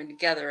of coming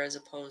together as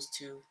opposed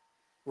to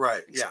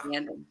right, yeah.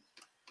 expanding.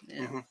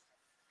 Yeah. Hmm.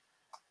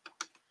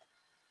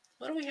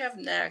 What do we have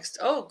next?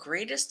 Oh,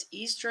 greatest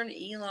eastern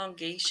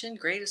elongation,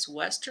 greatest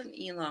western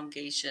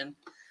elongation.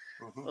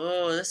 Hmm.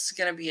 Oh, this is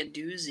going to be a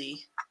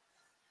doozy.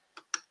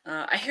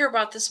 I hear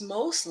about this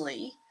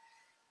mostly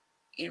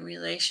in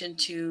relation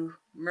to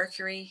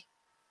Mercury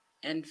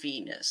and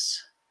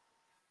Venus.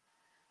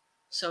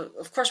 So,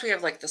 of course, we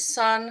have like the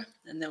sun,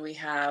 and then we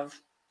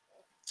have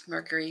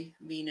Mercury,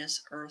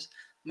 Venus, Earth,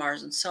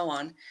 Mars, and so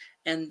on.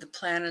 And the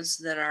planets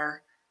that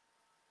are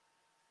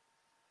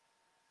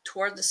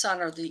toward the sun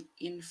are the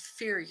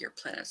inferior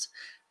planets.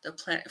 The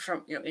planet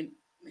from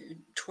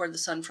toward the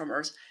sun from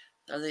Earth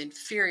are the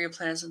inferior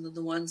planets, and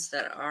the ones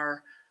that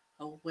are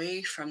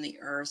away from the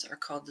Earth are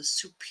called the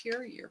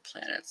superior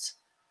planets,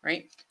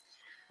 right?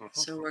 Hmm.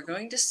 So we're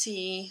going to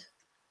see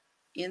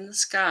in the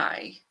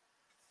sky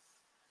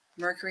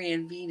Mercury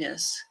and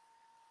Venus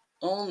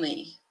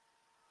only,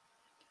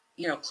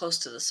 close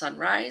to the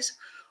sunrise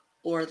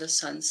or the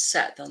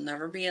sunset. They'll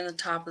never be in the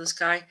top of the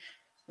sky.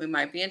 We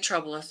might be in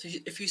trouble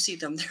if you see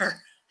them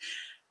there.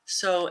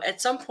 So at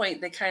some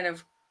point they kind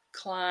of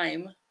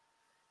climb,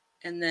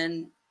 and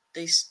then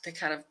they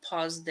kind of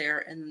pause there,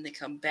 and then they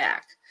come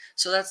back.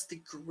 So that's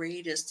the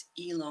greatest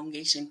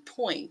elongation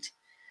point.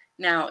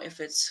 Now, if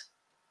it's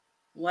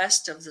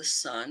west of the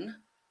sun,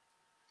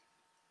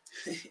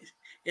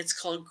 it's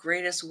called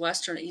greatest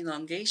western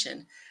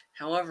elongation.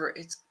 However,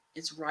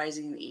 it's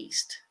rising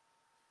east.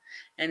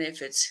 And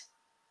if it's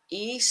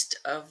east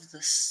of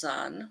the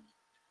sun,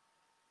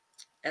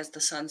 as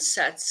the sun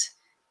sets,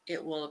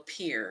 it will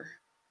appear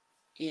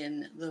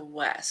in the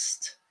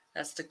west.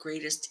 That's the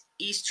greatest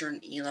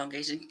eastern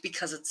elongation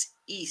because it's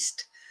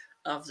east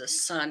of the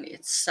sun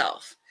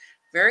itself.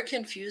 Very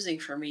confusing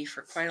for me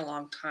for quite a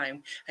long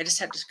time. I just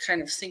had to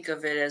kind of think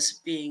of it as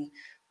being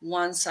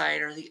one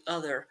side or the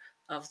other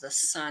of the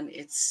sun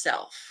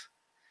itself.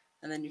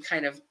 And then you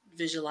kind of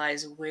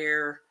visualize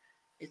where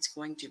it's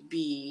going to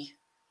be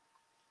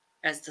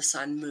as the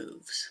sun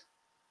moves.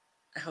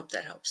 I hope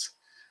that helps.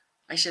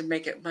 I should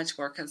make it much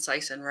more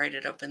concise and write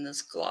it up in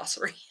this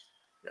glossary.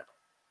 Yeah.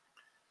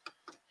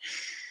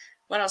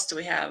 What else do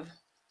we have?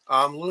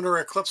 Lunar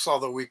eclipse,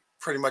 although we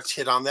pretty much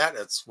hit on that,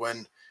 it's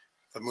when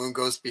the moon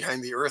goes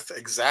behind the Earth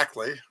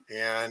exactly,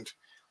 and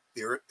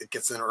the Earth, it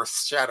gets in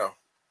Earth's shadow.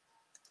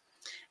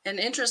 And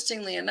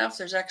interestingly enough,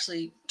 there's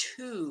actually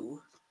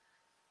two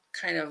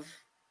kind of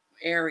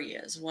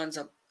areas. One's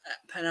a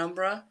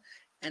penumbra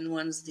and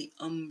one's the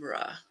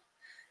umbra.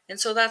 And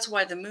so that's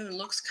why the moon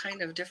looks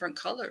kind of different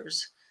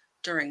colors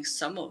during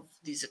some of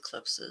these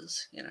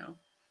eclipses.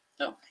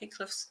 Oh, hey,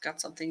 Cliff's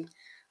got something.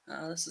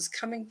 This is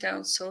coming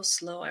down so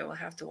slow, I will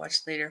have to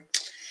watch later.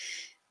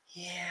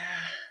 Yeah.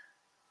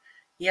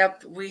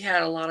 Yep, we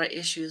had a lot of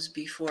issues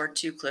before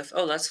too, Cliff.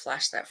 Oh, let's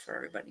flash that for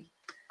everybody.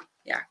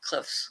 Yeah,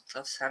 Cliff's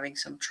having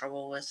some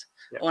trouble with.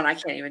 Yeah. Oh, and I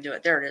can't even do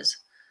it. There it is.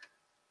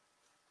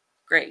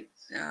 Great.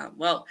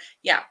 Well,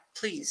 yeah,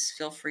 please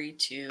feel free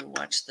to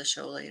watch the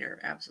show later.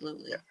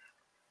 Absolutely. Yeah.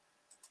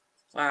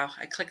 Wow,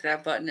 I clicked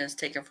that button and it's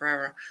taken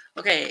forever.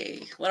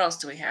 Okay, what else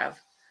do we have? Uh,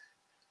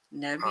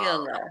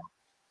 Nebula.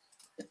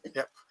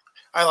 yep.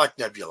 I like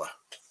nebula.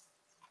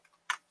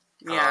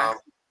 Yeah. Um,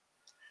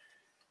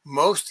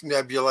 most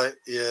nebula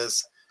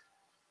is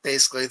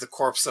basically the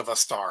corpse of a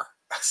star.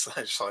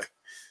 Essentially,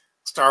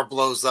 star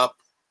blows up,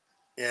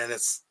 and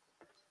its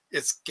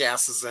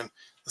gases and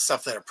the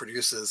stuff that it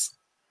produces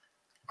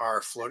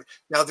are floating.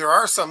 Now there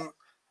are some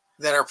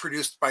that are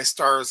produced by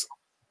stars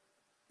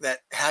that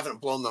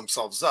haven't blown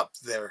themselves up.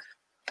 They're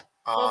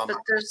Well, but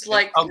there's and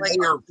like a like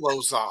layer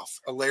blows off.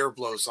 A layer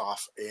blows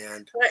off,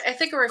 and I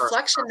think a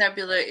reflection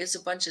nebula is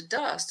a bunch of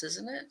dust,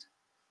 isn't it?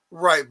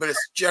 right, but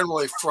it's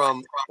generally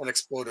from an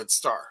exploded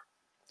star.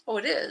 Oh,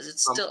 it is.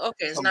 It's some still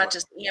okay. It's not somewhat.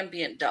 just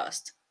ambient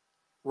dust.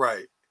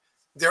 Right.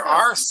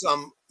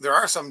 Huh. There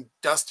are some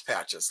dust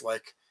patches,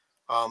 like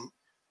um,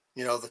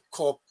 the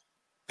Coal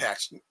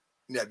Patch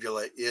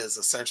Nebula is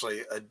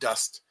essentially a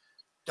dust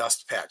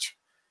patch,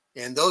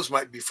 and those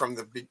might be from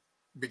the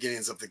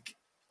beginnings of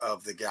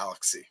the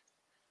galaxy.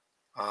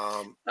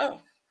 Um,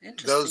 Oh,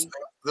 those interesting.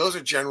 those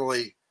are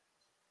generally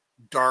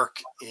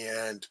dark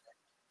and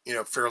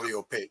fairly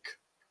opaque.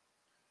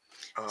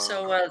 Um,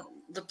 So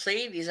the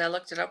Pleiades, I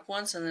looked it up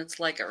once, and it's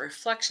like a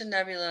reflection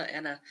nebula,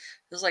 and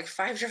there's like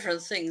five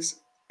different things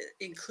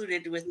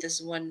included with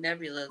this one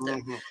nebula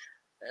that mhm,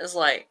 is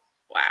like,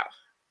 wow.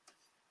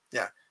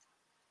 yeah,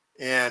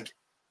 and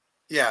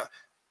yeah,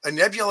 a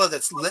nebula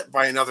that's lit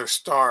by another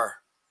star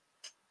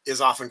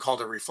is often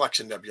called a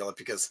reflection nebula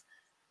because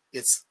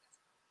it's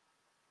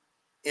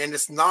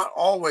it's not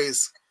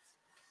always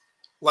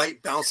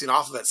light bouncing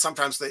off of it.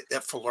 Sometimes it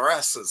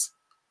fluoresces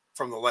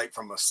from the light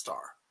from a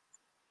star.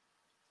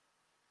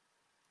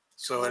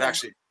 So it Cool.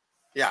 actually,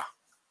 yeah,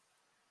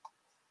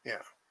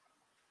 yeah,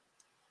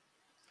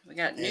 We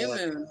got new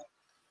and moon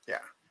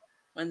yeah,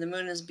 when the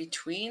moon is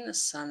between the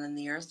sun and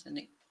the earth, and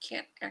it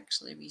can't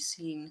actually be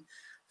seen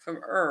from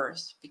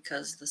Earth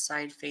because the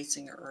side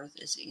facing Earth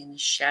is in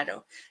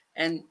shadow.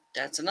 And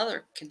that's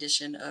another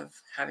condition of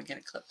having an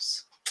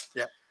eclipse.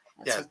 yeah,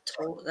 That's yeah, a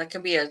total, that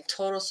can be a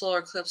total solar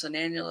eclipse, an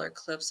annular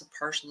eclipse, a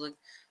partial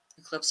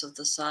eclipse of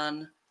the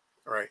sun.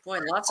 right, Boy,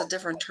 lots of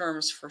different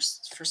terms for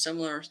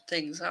similar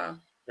things, huh?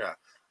 yeah.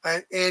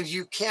 And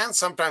you can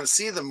sometimes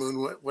see the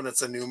moon when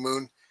it's a new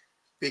moon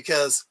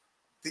because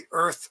the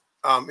Earth,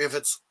 if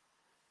it's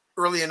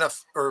early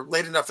enough or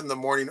late enough in the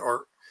morning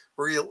or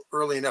real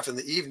early enough in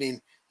the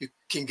evening, you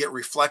can get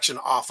reflection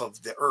off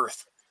of the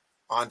Earth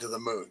onto the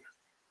moon.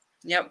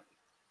 Yep.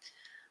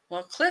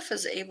 Well, Cliff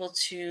is able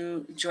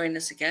to join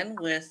us again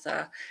with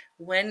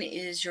when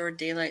is your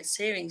daylight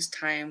savings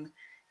time?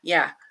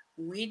 Yeah,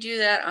 we do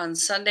that on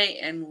Sunday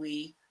and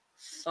we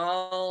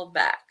fall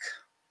back.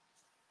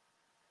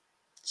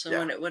 So Yeah,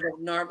 when it would have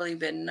normally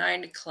been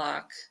 9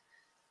 o'clock,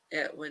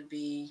 it would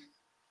be.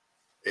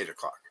 8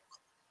 o'clock.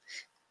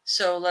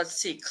 So let's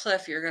see,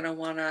 Cliff, you're going to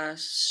want to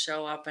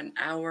show up an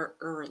hour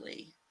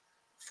early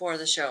for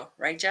the show,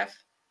 right,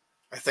 Jeff?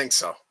 I think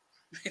so.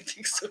 I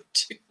think so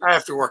too. I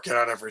have to work it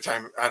out every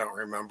time. I don't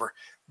remember.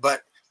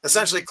 But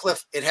essentially, Mhm.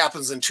 Cliff, it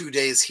happens in 2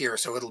 days here,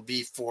 so it'll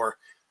be for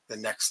the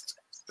next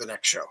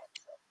show.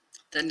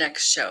 The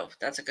next show.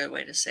 That's a good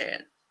way to say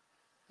it.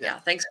 Yeah. Yeah,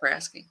 thanks for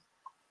asking.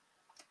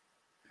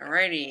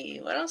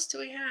 Alrighty, what else do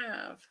we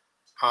have?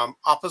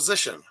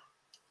 Opposition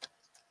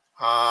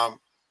um,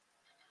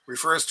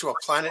 refers to a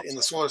planet in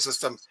the solar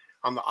system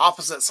on the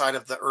opposite side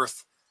of the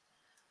Earth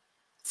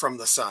from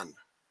the sun.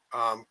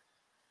 Um,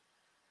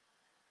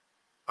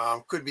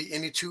 could be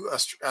any two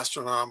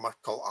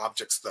astronomical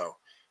objects, though,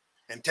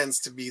 and tends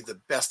to be the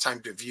best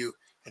time to view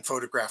and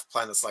photograph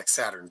planets like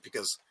Saturn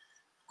because,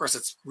 of course,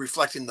 it's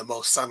reflecting the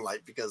most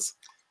sunlight because,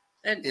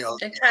 And you know,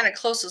 and kind of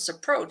closest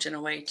approach in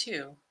a way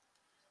too.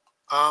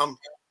 um,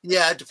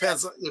 yeah, it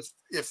depends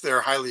if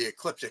they're highly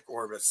ecliptic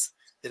orbits,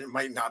 then it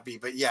might not be.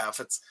 But yeah, if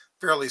it's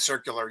fairly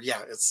circular,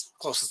 yeah, it's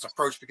closest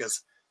approach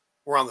because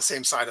we're on the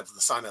same side of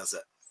the sun as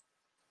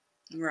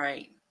it.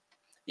 Right.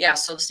 Yeah,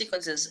 so the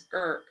sequence is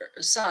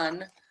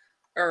sun,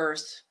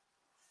 earth,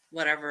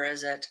 whatever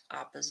is at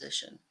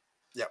opposition.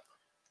 Yep.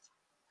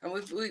 And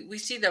we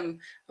see them,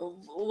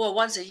 well,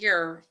 once a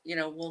year,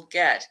 we'll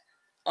get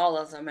all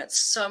of them at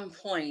some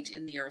point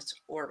in the Earth's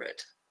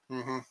orbit.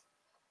 Mm-hmm.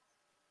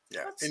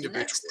 Yeah. What's Individual.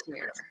 next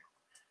here?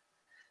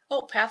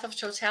 Oh, path of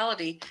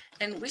totality.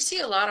 And we see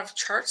a lot of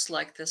charts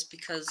like this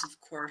because, of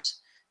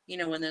course,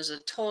 when there's a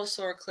total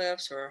solar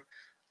eclipse or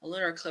a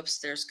lunar eclipse,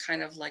 there's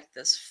kind of like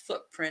this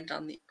footprint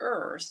on the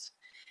Earth,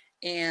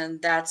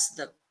 and that's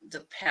the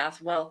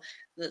path. Well,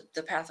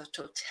 the path of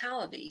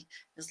totality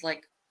is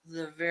like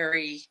the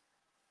very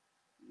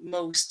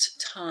most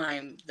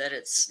time that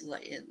it's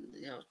like in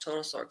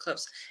total solar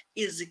eclipse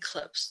is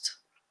eclipsed.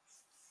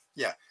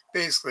 Yeah.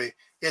 Basically,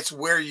 it's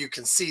where you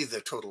can see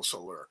the total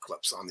solar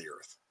eclipse on the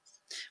Earth.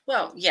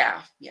 Well,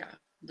 yeah, yeah,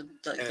 And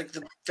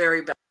the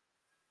very best.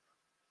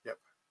 yep.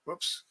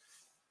 Whoops.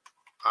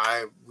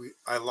 I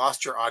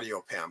lost your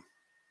audio, Pam.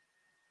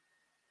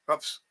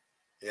 Oops.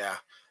 Yeah.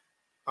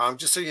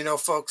 Just so you know,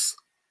 folks,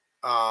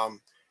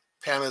 um,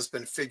 Pam has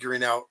been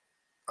figuring out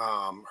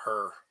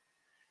her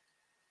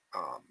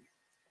um,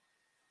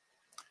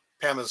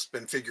 Pam has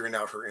been figuring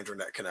out her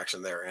internet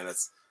connection there, and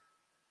it's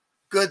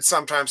good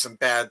sometimes and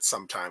bad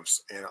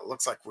sometimes. And it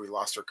looks like we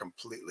lost her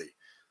completely.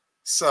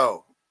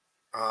 So,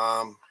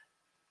 um,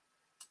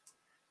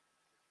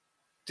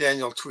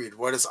 Daniel Tweed,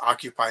 what is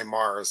Occupy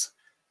Mars?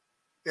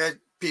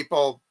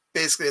 People,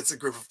 basically, it's a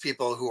group of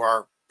people who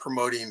are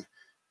promoting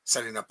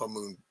setting up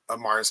a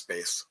Mars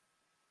base,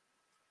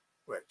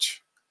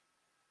 which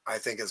I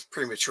think is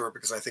premature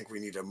because I think we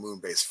need a moon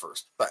base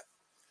first. But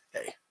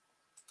hey,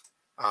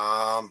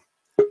 um,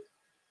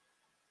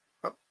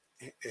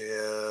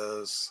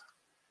 is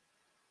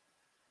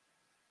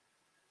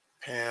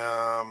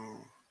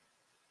Pam?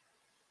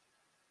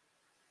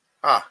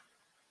 Ah,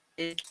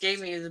 It gave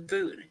me the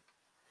boot.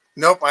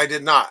 Nope, I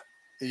did not.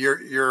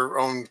 Your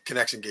own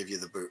connection gave you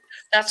the boot.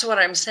 That's what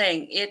I'm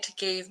saying. It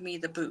gave me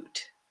the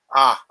boot.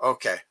 Ah,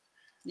 okay.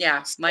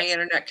 Yeah, my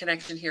internet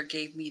connection here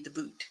gave me the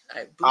boot.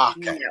 I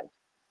booted Okay. me out.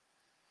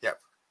 Yep.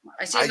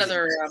 I see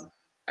another.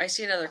 I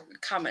see another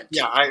comment too.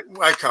 Yeah,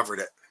 I covered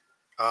it.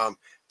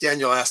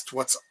 Daniel asked,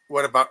 what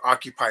about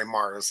Occupy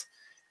Mars?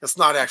 It's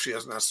not actually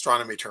an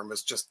astronomy term.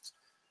 It's just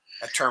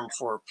a term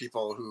for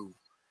people who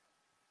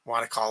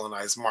want to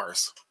colonize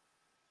Mars.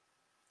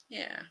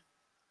 Yeah.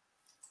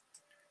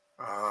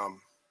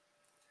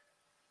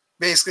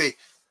 Basically,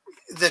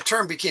 the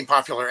term became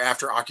popular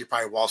after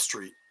Occupy Wall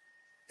Street,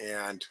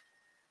 and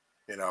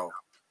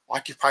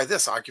occupy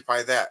this,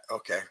 occupy that.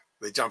 Okay,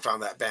 they jumped on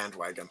that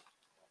bandwagon.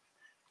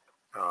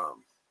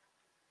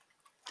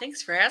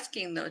 Thanks for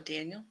asking, though,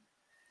 Daniel.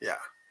 Yeah.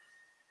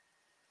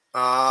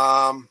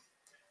 I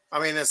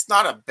mean, it's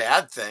not a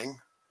bad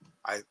thing.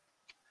 I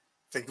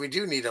think we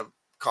do need a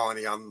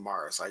colony on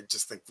Mars. I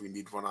just think we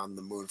need one on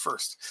the moon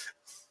first.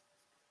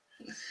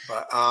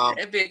 But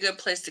it'd be a good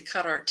place to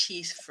cut our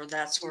teeth for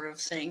that sort of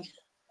thing.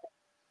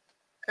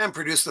 And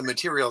produce the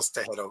materials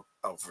to head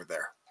over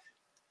there.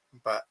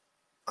 But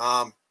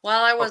while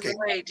I was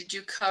away, did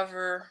you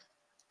cover?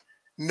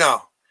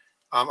 No,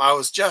 I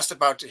was just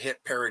about to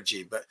hit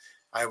perigee, but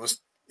I was,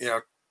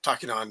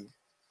 talking on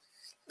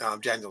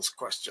Daniel's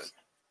question.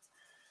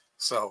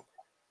 So,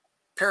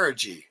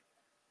 perigee,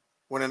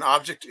 when an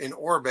object in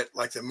orbit,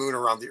 like the moon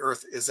around the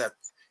Earth, is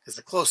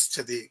close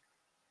to the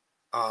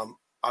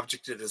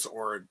object it is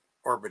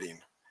orbiting.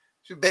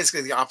 So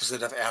basically, the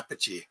opposite of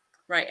apogee.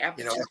 Right,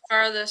 apogee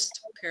farthest,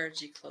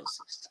 perigee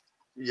closest.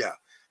 Yeah.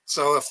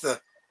 So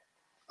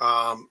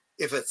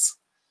if it's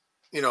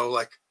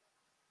like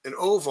an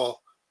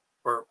oval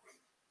or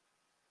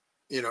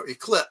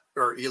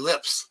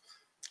ellipse,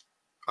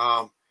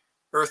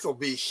 Earth will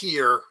be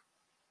here,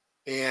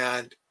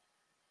 and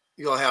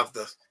you'll have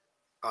the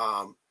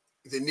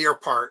near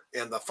part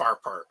and the far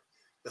part.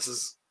 This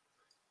is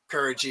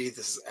perigee.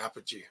 This is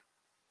apogee.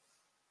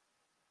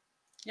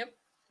 Yep.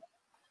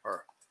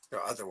 Or the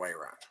other way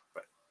around.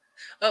 But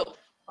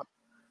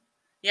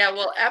yeah.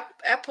 Well,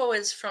 apo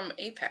is from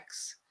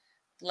apex.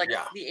 Like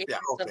the apex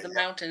of the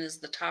mountain is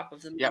the top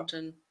of the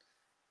mountain.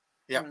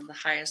 Yep. The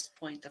highest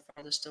point, the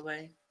farthest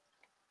away.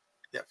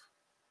 Yep.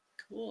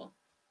 Cool.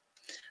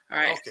 All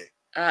right. Okay.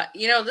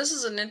 This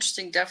is an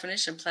interesting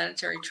definition,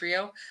 planetary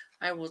trio.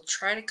 I will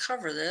try to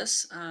cover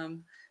this.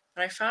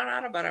 But I found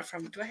out about it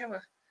from, I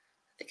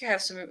think I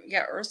have some,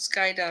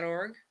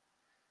 earthsky.org.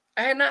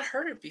 I had not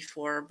heard it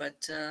before,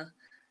 but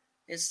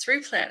it's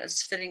 3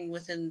 planets fitting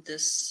within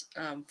this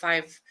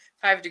 5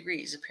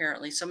 degrees,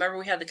 apparently. So remember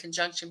we had the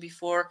conjunction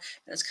before,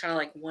 and it's kind of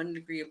like 1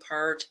 degree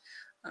apart.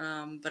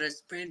 But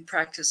in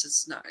practice,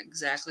 it's not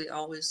exactly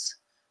always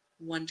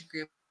 1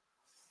 degree.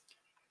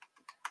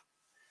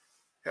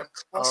 Yep.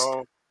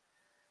 Oh,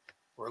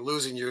 we're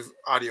losing your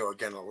audio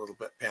again a little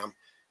bit, Pam.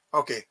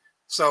 Okay.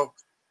 So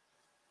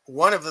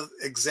one of the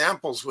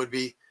examples would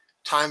be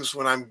times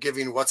when I'm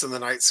giving what's in the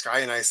night sky,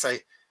 and I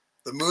say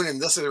the moon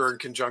and this are in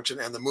conjunction,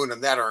 and the moon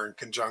and that are in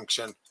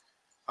conjunction.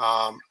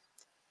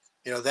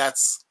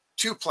 That's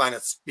 2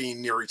 planets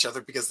being near each other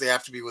because they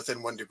have to be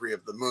within 1 degree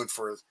of the moon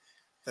for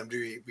them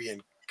to be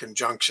in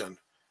conjunction.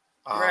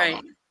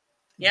 Right.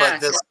 Yeah.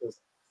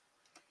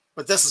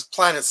 But this is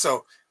planets.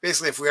 So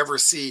basically, if we ever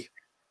see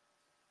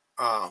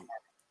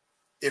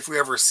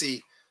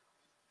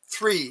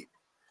 3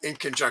 in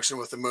conjunction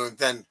with the moon,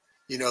 then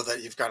you know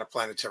that you've got a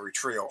planetary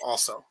trio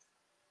also.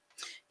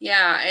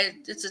 Yeah,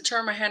 it's a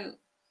term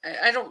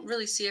I don't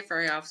really see it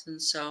very often.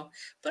 So,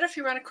 but if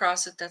you run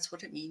across it, that's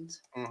what it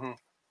means. Mm-hmm.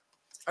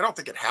 I don't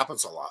think it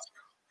happens a lot.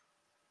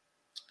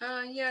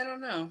 Yeah, I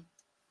don't know.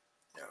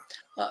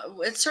 Yeah.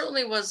 It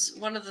certainly was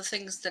one of the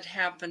things that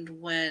happened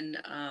when,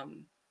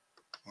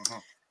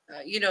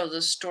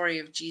 the story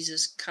of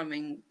Jesus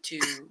coming to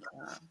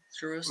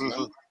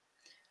Jerusalem,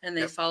 and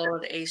they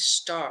followed a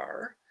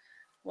star.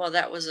 Well,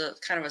 that was a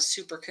kind of a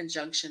super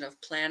conjunction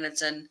of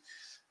planets, and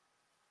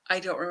I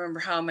don't remember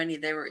how many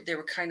they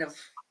were kind of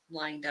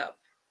lined up.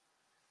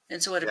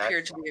 And so it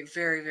appeared to be a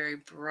very, very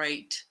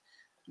bright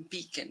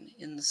beacon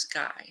in the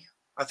sky.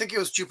 I think it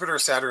was Jupiter,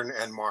 Saturn,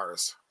 and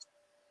Mars.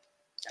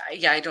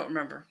 I don't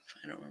remember.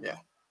 Yeah.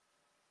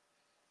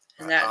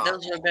 And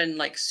those have been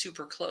like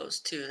super close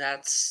too.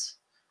 That's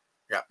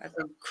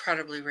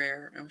incredibly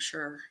rare, I'm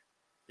sure.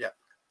 Yep.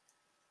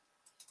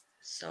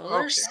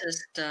 Solar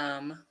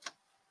system.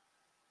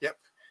 Yep.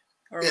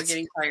 Or are we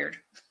getting tired?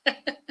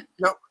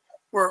 No,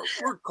 we're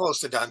close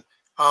to done.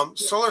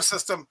 Solar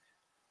system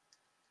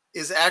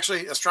is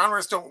actually,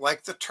 astronomers don't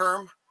like the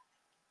term.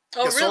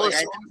 Oh, really? I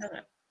didn't know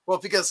that. Well,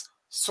 because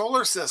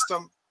solar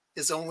system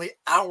is only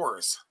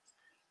hours.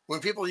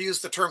 When people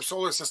use the term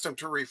solar system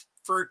to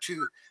refer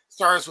to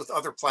stars with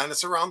other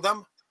planets around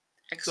them,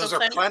 those are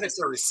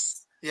planetary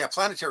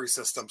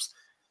systems,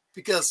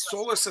 because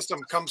solar system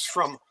comes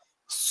from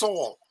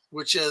sol,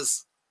 which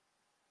is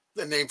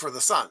the name for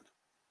the sun.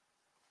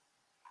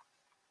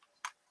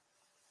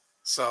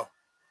 So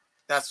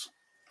that's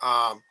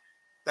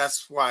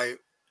why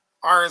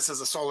ours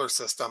is a solar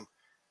system.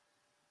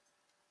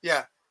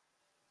 Yeah,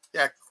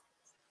 yeah,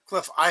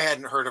 Cliff, I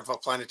hadn't heard of a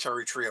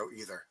planetary trio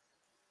either.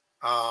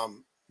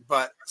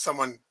 But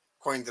someone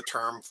coined the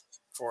term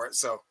for it,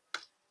 so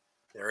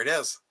there it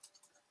is.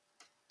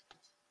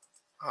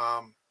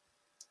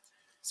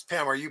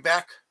 Pam, are you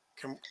back?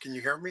 Can you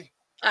hear me?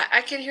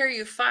 I can hear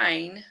you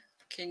fine.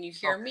 Can you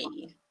hear Okay.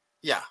 me?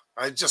 Yeah,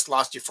 I just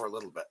lost you for a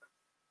little bit.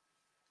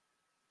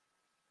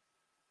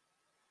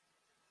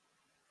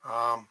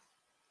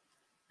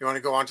 You want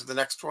to go on to the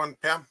next one,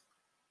 Pam?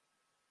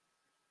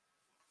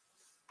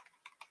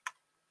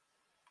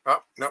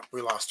 Oh, nope,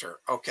 we lost her.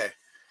 Okay.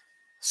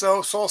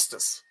 So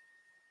solstice.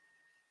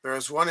 There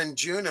is one in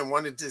June and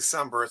one in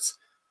December. It's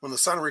when the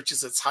sun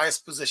reaches its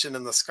highest position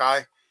in the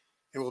sky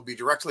and will be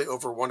directly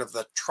over one of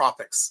the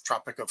tropics,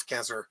 Tropic of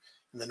Cancer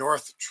in the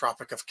north,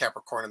 Tropic of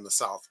Capricorn in the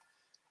south,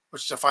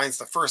 which defines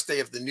the first day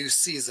of the new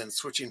season,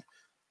 switching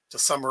to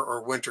summer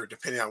or winter,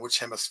 depending on which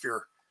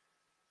hemisphere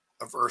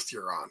of Earth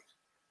you're on.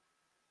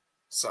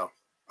 So,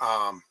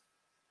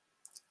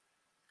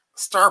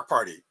 star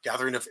party,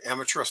 gathering of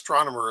amateur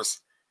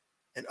astronomers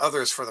and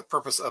others for the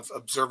purpose of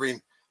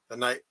observing the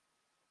night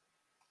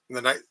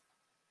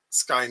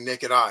sky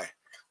naked eye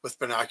with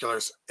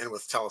binoculars and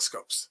with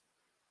telescopes.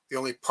 The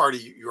only party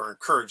you are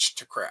encouraged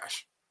to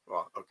crash.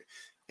 Well, okay.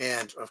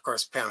 And of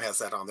course, Pam has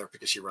that on there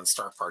because she runs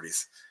star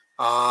parties.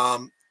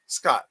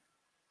 Scott.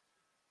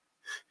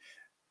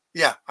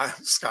 Yeah,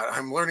 Scott,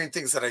 I'm learning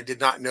things that I did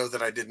not know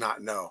that I did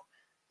not know.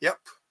 Yep.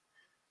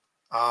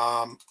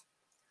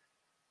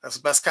 That's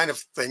the best kind of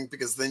thing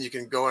because then you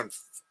can go and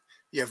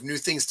you have new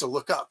things to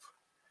look up.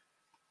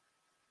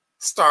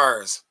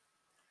 Stars.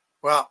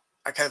 Well,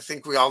 I kind of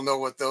think we all know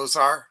what those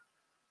are.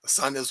 The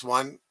sun is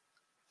one.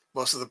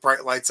 Most of the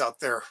bright lights out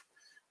there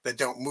that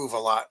don't move a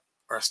lot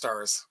are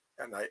stars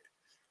at night.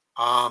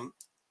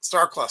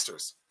 Star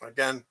clusters.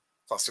 Again,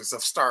 clusters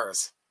of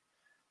stars.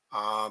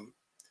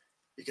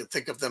 You can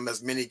think of them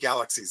as mini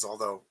galaxies,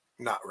 although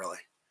not really.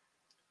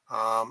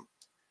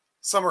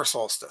 Summer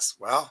solstice.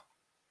 Well,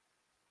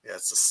 yeah,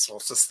 it's a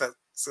solstice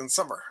that's in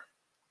summer.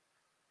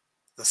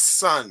 The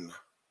sun,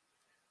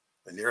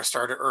 the nearest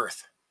star to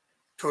Earth.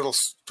 Total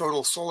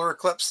solar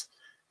eclipse.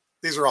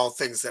 These are all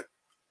things that,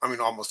 I mean,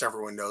 almost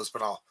everyone knows,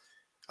 but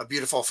a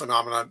beautiful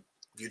phenomenon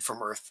viewed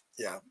from Earth.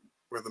 Yeah,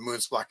 where the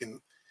moon's blocking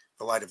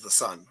the light of the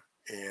sun.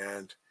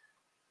 And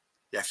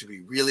you have to be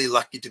really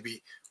lucky to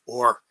be,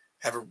 or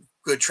have a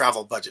good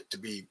travel budget to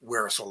be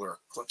where a solar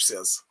eclipse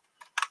is,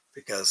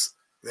 because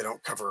they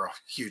don't cover a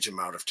huge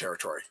amount of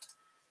territory.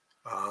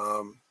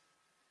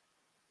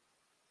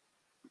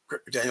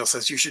 Daniel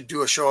says you should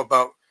do a show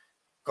about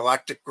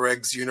galactic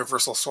Greg's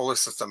universal solar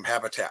system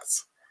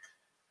habitats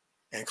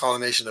and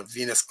colonization of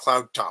Venus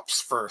cloud tops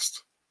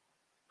first.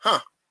 Huh.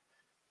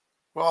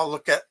 Well,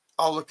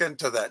 I'll look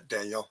into that,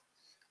 Daniel.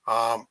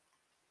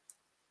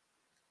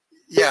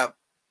 Yeah.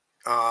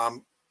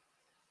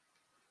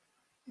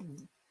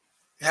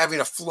 Having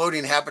a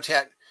floating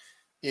habitat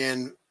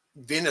in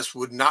Venus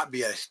would not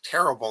be a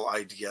terrible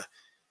idea,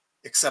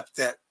 except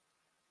that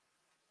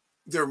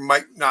there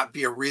might not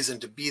be a reason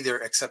to be there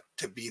except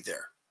to be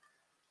there.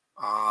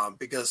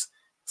 Because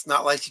it's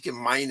not like you can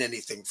mine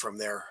anything from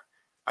there.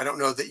 I don't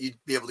know that you'd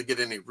be able to get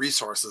any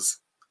resources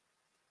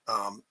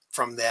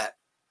from that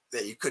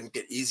you couldn't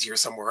get easier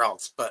somewhere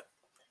else. But,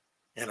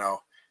 you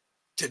know,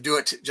 to do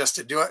it, just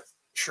to do it,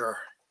 sure.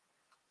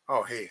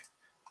 Oh, hey,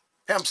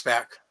 Pam's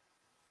back.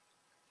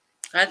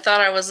 I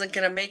thought I wasn't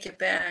going to make it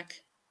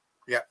back.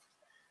 Yeah.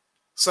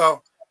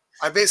 So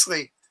I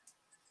basically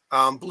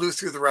blew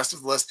through the rest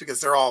of the list because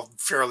they're all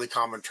fairly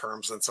common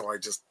terms. And so I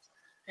just.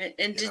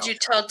 And did you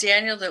tell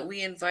Daniel that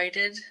we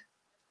invited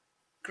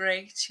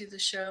Greg to the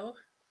show?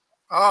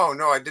 Oh,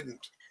 no, I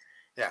didn't.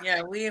 Yeah.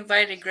 Yeah, we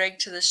invited Greg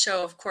to the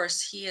show. Of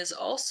course, he is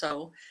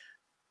also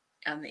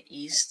on the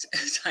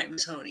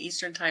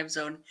Eastern time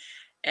zone.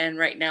 And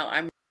right now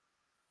I'm.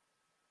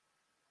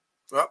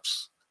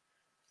 Whoops.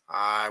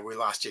 We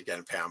lost you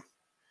again, Pam.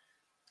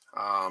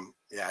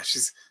 Yeah,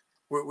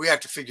 we have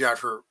to figure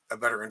out a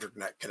better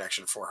internet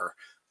connection for her.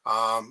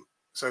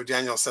 So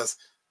Daniel says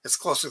it's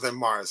closer than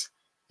Mars.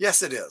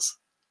 Yes, it is.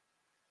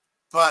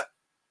 But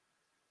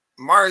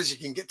Mars, you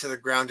can get to the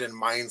ground and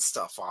mine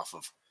stuff off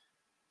of.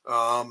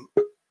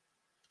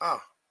 Oh,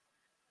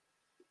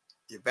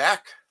 you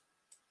back?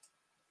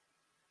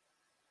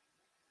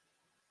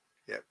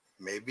 Yep,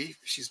 maybe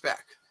she's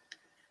back.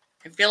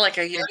 I feel like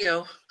a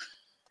yo-yo.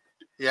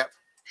 Yep.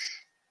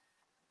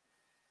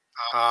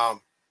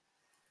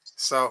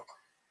 So,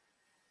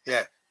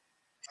 yeah,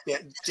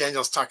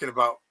 Daniel's talking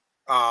about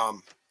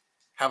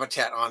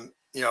habitat on,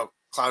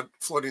 cloud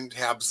floating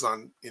tabs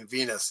in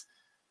Venus,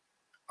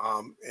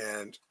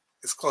 and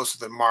it's closer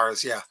than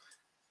Mars. Yeah,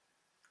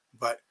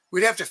 but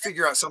we'd have to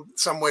figure out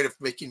some way of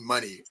making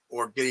money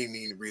or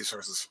getting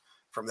resources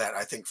from that.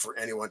 I think for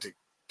anyone to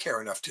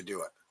care enough to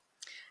do it.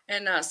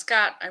 And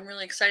Scott, I'm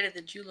really excited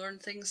that you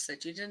learned things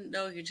that you didn't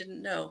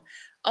know.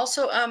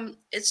 Also,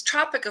 it's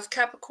Tropic of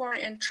Capricorn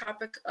and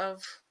Tropic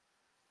of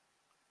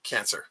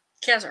Cancer.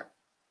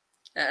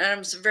 And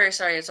I'm very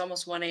sorry. It's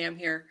almost 1 a.m.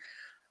 here.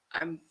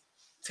 I'm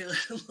Feeling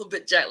a little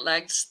bit jet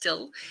lagged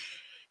still.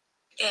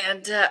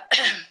 And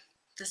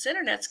this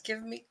internet's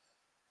giving me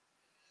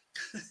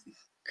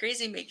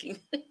crazy making.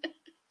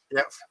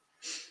 Yep.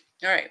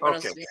 All right, what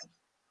else Okay. do we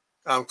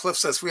have? Cliff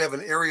says we have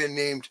an area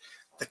named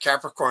the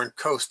Capricorn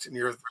Coast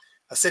near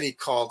a city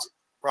called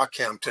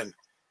Rockhampton,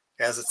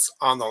 as it's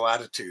on the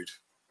latitude.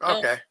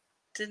 Okay. Oh,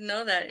 didn't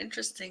know that.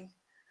 Interesting.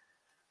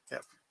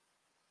 Yep.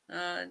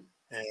 And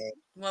And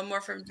one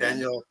more from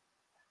Dan.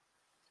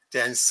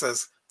 Dan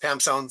says Pam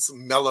sounds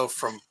mellow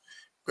from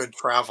good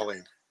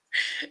traveling.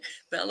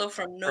 Bello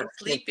from No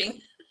Sleeping.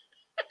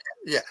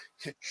 Yeah.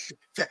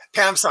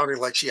 Pam sounding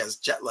like she has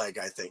jet lag,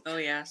 I think. Oh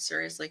yeah,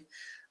 seriously.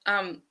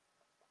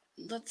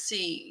 Let's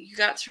see. You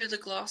got through the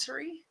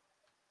glossary?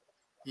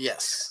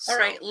 Yes. All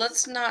right,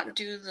 let's not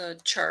do the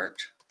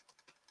chart.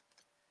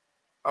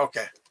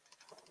 Okay.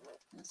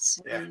 Let's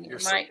see. Yeah, you're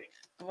so.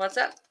 What's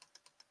that?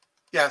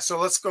 Yeah, so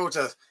let's go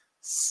to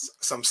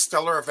some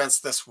stellar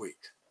events this week.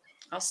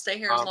 I'll stay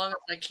here as long as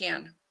I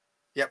can.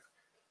 Yep.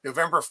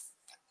 November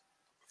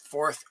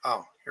 4th.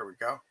 Oh, here we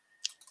go.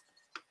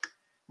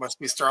 Must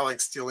be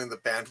Starlink stealing the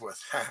bandwidth.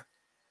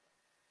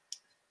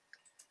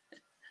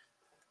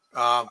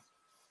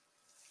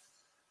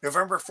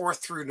 November 4th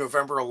through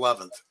November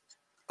 11th.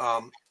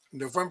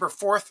 November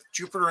 4th,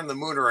 Jupiter and the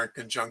Moon are in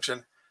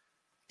conjunction,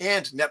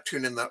 and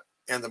Neptune and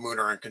the Moon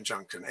are in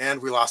conjunction.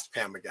 And we lost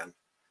Pam again.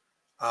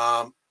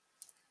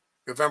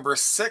 November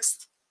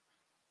 6th,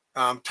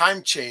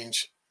 time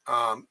change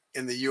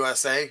in the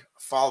USA,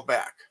 fall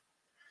back.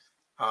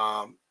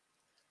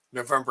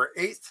 November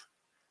 8th,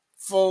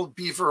 full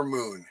beaver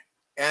moon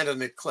and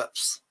an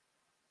eclipse.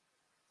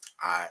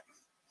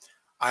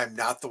 I'm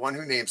not the one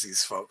who names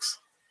these folks.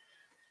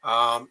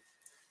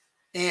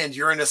 And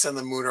Uranus and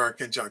the Moon are in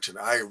conjunction.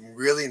 I'm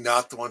really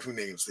not the one who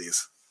names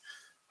these.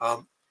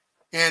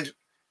 And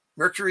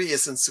Mercury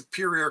is in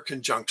superior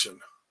conjunction.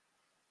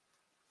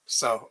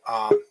 So,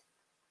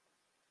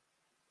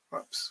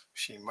 whoops,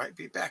 she might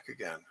be back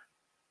again.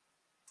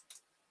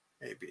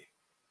 Maybe.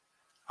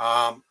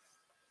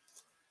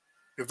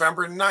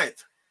 November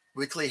 9th,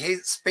 weekly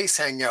space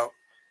hangout.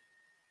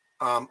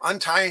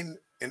 Untying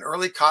an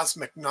early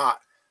cosmic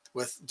knot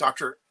with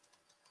Dr.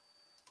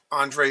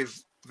 Andre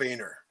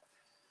Vayner.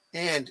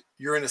 And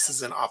Uranus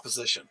is in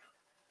opposition.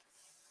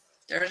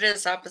 There it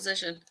is,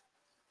 opposition.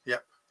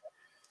 Yep.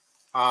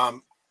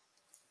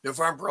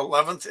 November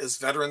 11th is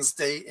Veterans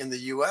Day in the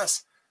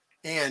US,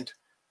 and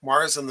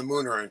Mars and the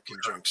Moon are in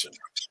conjunction.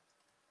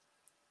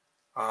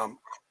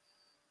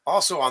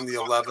 Also on the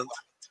 11th,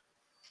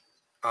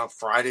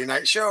 Friday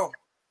night show.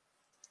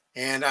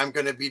 And I'm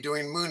going to be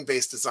doing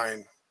moon-based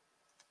design.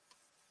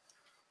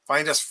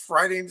 Find us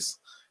Fridays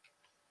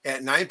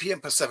at 9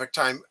 p.m. Pacific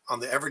time on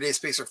the Everyday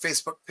Spacer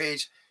Facebook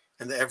page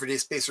and the Everyday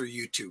Spacer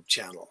YouTube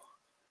channel.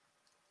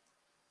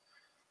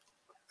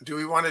 Do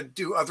we want to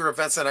do other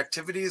events and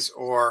activities,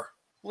 or?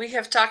 We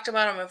have talked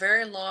about them a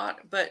very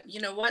lot, but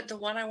you know what? The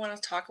one I want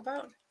to talk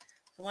about,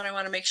 the one I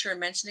want to make sure I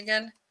mention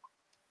again,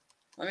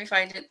 let me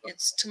find it.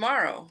 It's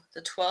tomorrow,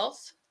 the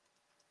 12th.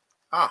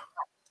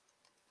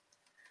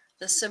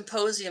 The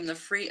symposium, the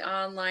free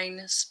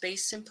online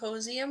space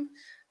symposium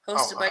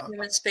hosted by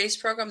Human Space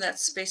Program.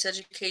 That's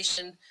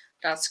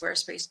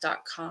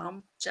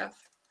spaceeducation.squarespace.com,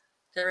 Jeff.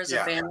 There is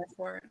a banner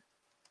for it.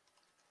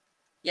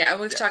 Yeah, and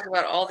we've talked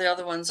about all the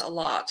other ones a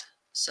lot.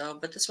 So,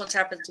 but this one's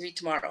happens to be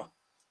tomorrow.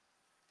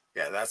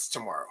 Yeah, that's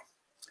tomorrow.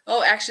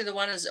 Oh, actually, the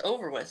one is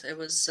over with. It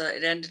was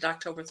it ended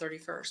October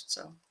 31st.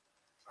 So.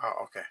 Oh,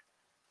 okay.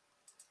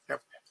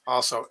 Yep.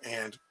 Also,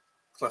 and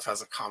Cliff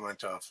has a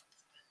comment of,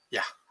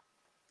 yeah.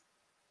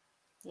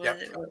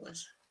 What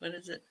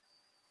is it?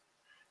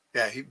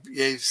 Yeah, he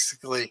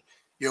basically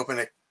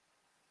opened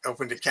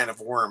a can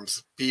of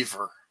worms,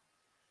 beaver,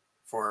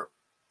 for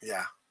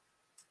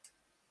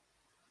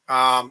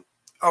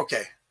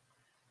okay.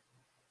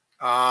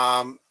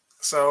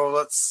 So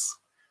let's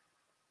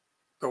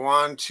go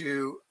on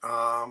to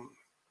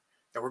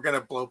we're going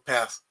to blow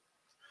past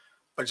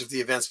a bunch of the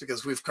events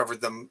because we've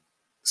covered them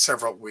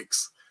several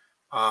weeks.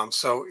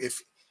 So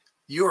if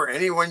you or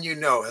anyone you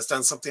know has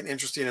done something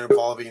interesting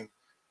involving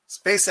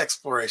space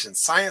exploration,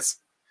 science,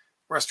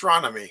 or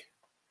astronomy,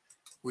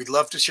 we'd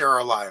love to share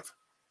our live.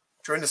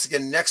 Join us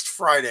again next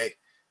Friday,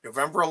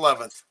 November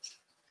 11th,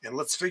 and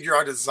let's figure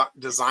out a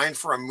design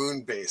for a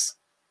moon base,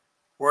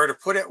 where to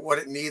put it, what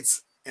it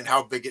needs, and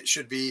how big it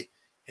should be,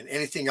 and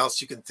anything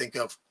else you can think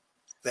of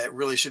that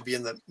really should be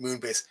in the moon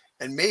base.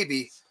 And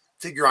maybe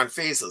figure on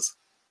phases.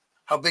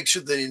 How big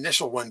should the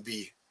initial one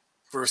be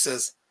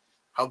versus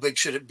how big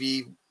should it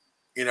be,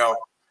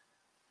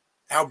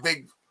 how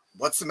big,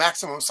 what's the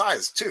maximum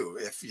size too,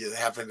 if you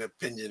have an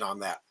opinion on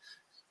that.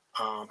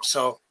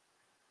 So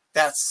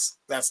that's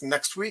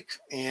next week.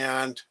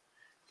 And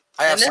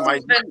I have some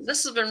ideas.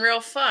 This has been real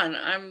fun.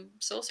 I'm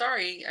so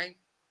sorry. I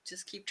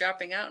just keep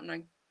dropping out and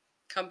I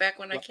come back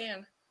when I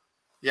can.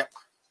 Yep.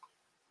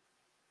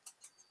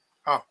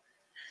 Oh,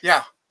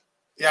 yeah.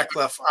 Yeah,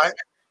 Cliff.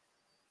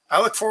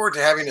 I look forward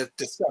to having a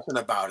discussion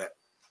about it.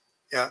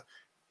 Yeah.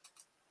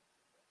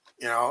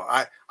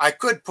 I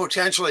could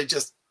potentially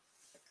just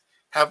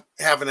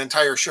have an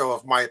entire show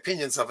of my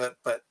opinions of it,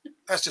 but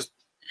that's just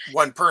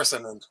one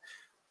person, and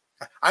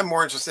I'm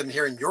more interested in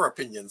hearing your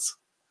opinions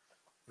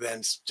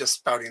than just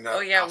spouting Oh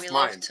yeah, off we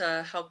love mine.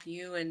 to help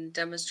you and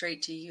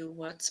demonstrate to you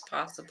what's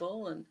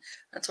possible, and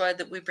that's why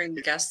that we bring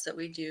the guests that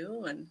we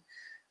do. And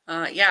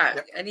yeah,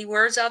 Yep, any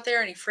words out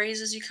there, any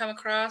phrases you come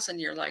across, and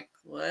you're like,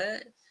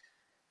 "What?"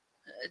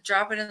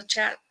 Drop it in the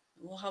chat.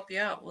 We'll help you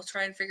out. We'll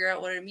try and figure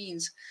out what it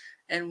means.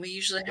 And we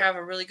usually yep, have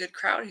a really good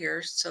crowd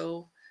here,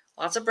 so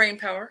lots of brain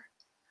power.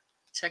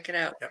 Check it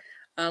out. yep.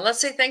 Let's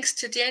say thanks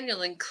to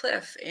Daniel and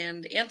Cliff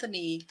and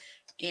Anthony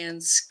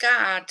and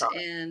Scott.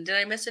 And did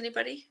I miss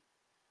anybody?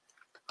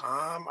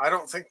 I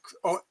don't think.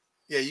 Oh,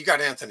 yeah, you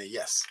got Anthony.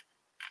 Yes.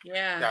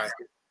 Yeah. Yeah, I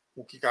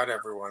think you got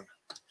everyone.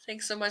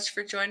 Thanks so much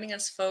for joining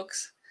us,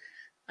 folks.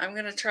 I'm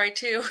going to try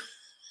too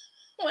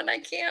when I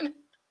can.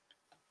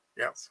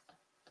 Yes.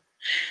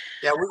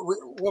 Yeah,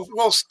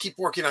 we'll keep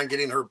working on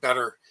getting her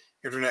better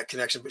internet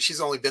connection, but she's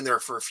only been there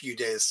for a few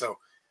days, so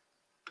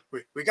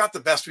we got the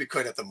best we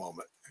could at the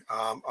moment.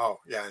 Oh,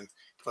 yeah, and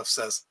Cliff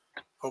says,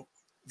 hope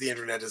the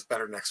internet is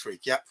better next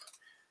week. Yep.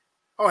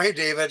 Oh, hey,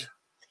 David.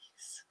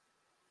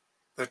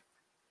 The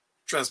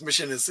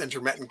transmission is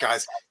intermittent,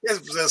 guys.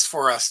 It is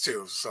for us,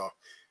 too, so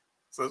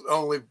it's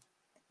only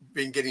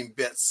been getting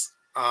bits.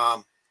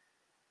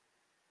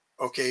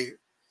 Okay,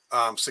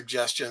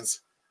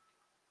 suggestions.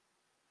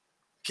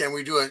 Can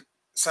we do a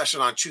session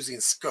on choosing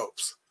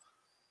scopes?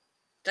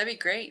 That'd be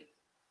great.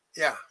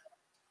 Yeah.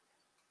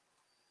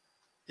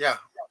 Yeah.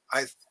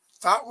 I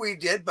thought we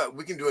did, but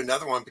we can do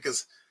another one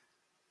because,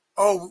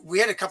 oh, we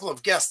had a couple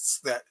of guests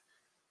that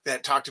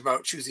talked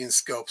about choosing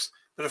scopes,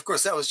 but of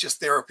course that was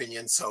just their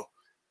opinion. So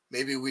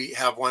maybe we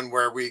have one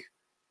where we,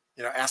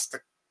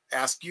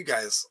 ask you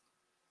guys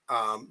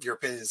your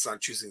opinions on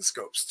choosing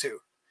scopes too,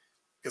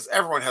 because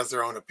everyone has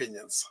their own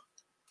opinions.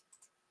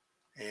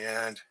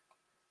 And,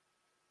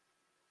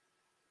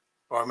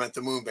 I meant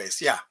the moon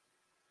base. Yeah.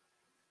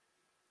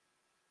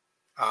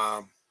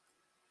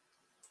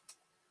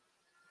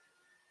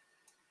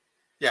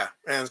 Yeah,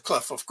 and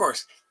Cliff, of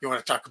course, you want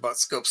to talk about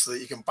scopes so that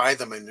you can buy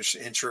them and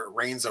ensure it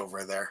rains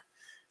over there.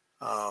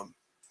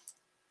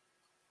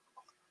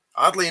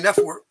 Oddly enough,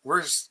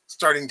 we're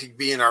starting to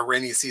be in our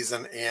rainy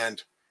season,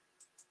 and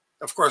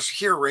of course,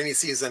 here rainy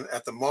season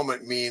at the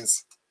moment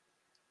means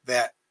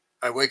that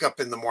I wake up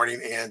in the morning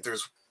and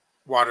there's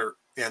water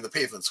and the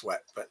pavement's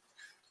wet. But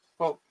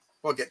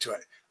we'll get to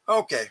it.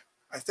 Okay,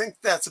 I think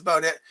that's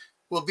about it.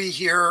 We'll be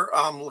here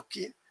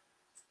looking.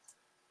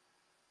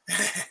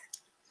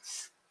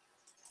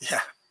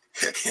 Yeah.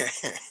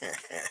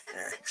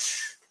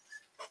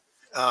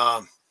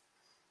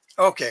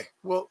 Okay.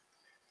 Well,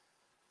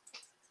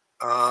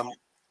 I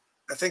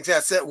think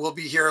that's it. We'll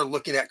be here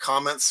looking at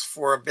comments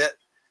for a bit.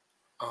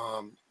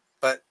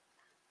 But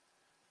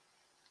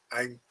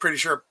I'm pretty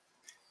sure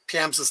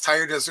Pam's as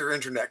tired as her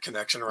internet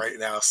connection right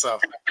now. So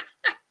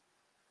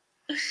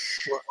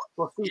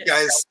we'll see you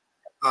guys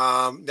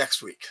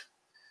next week.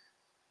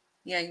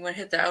 Yeah, you want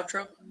to hit the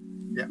outro?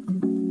 Yeah.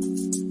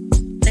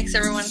 Thanks,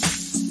 everyone.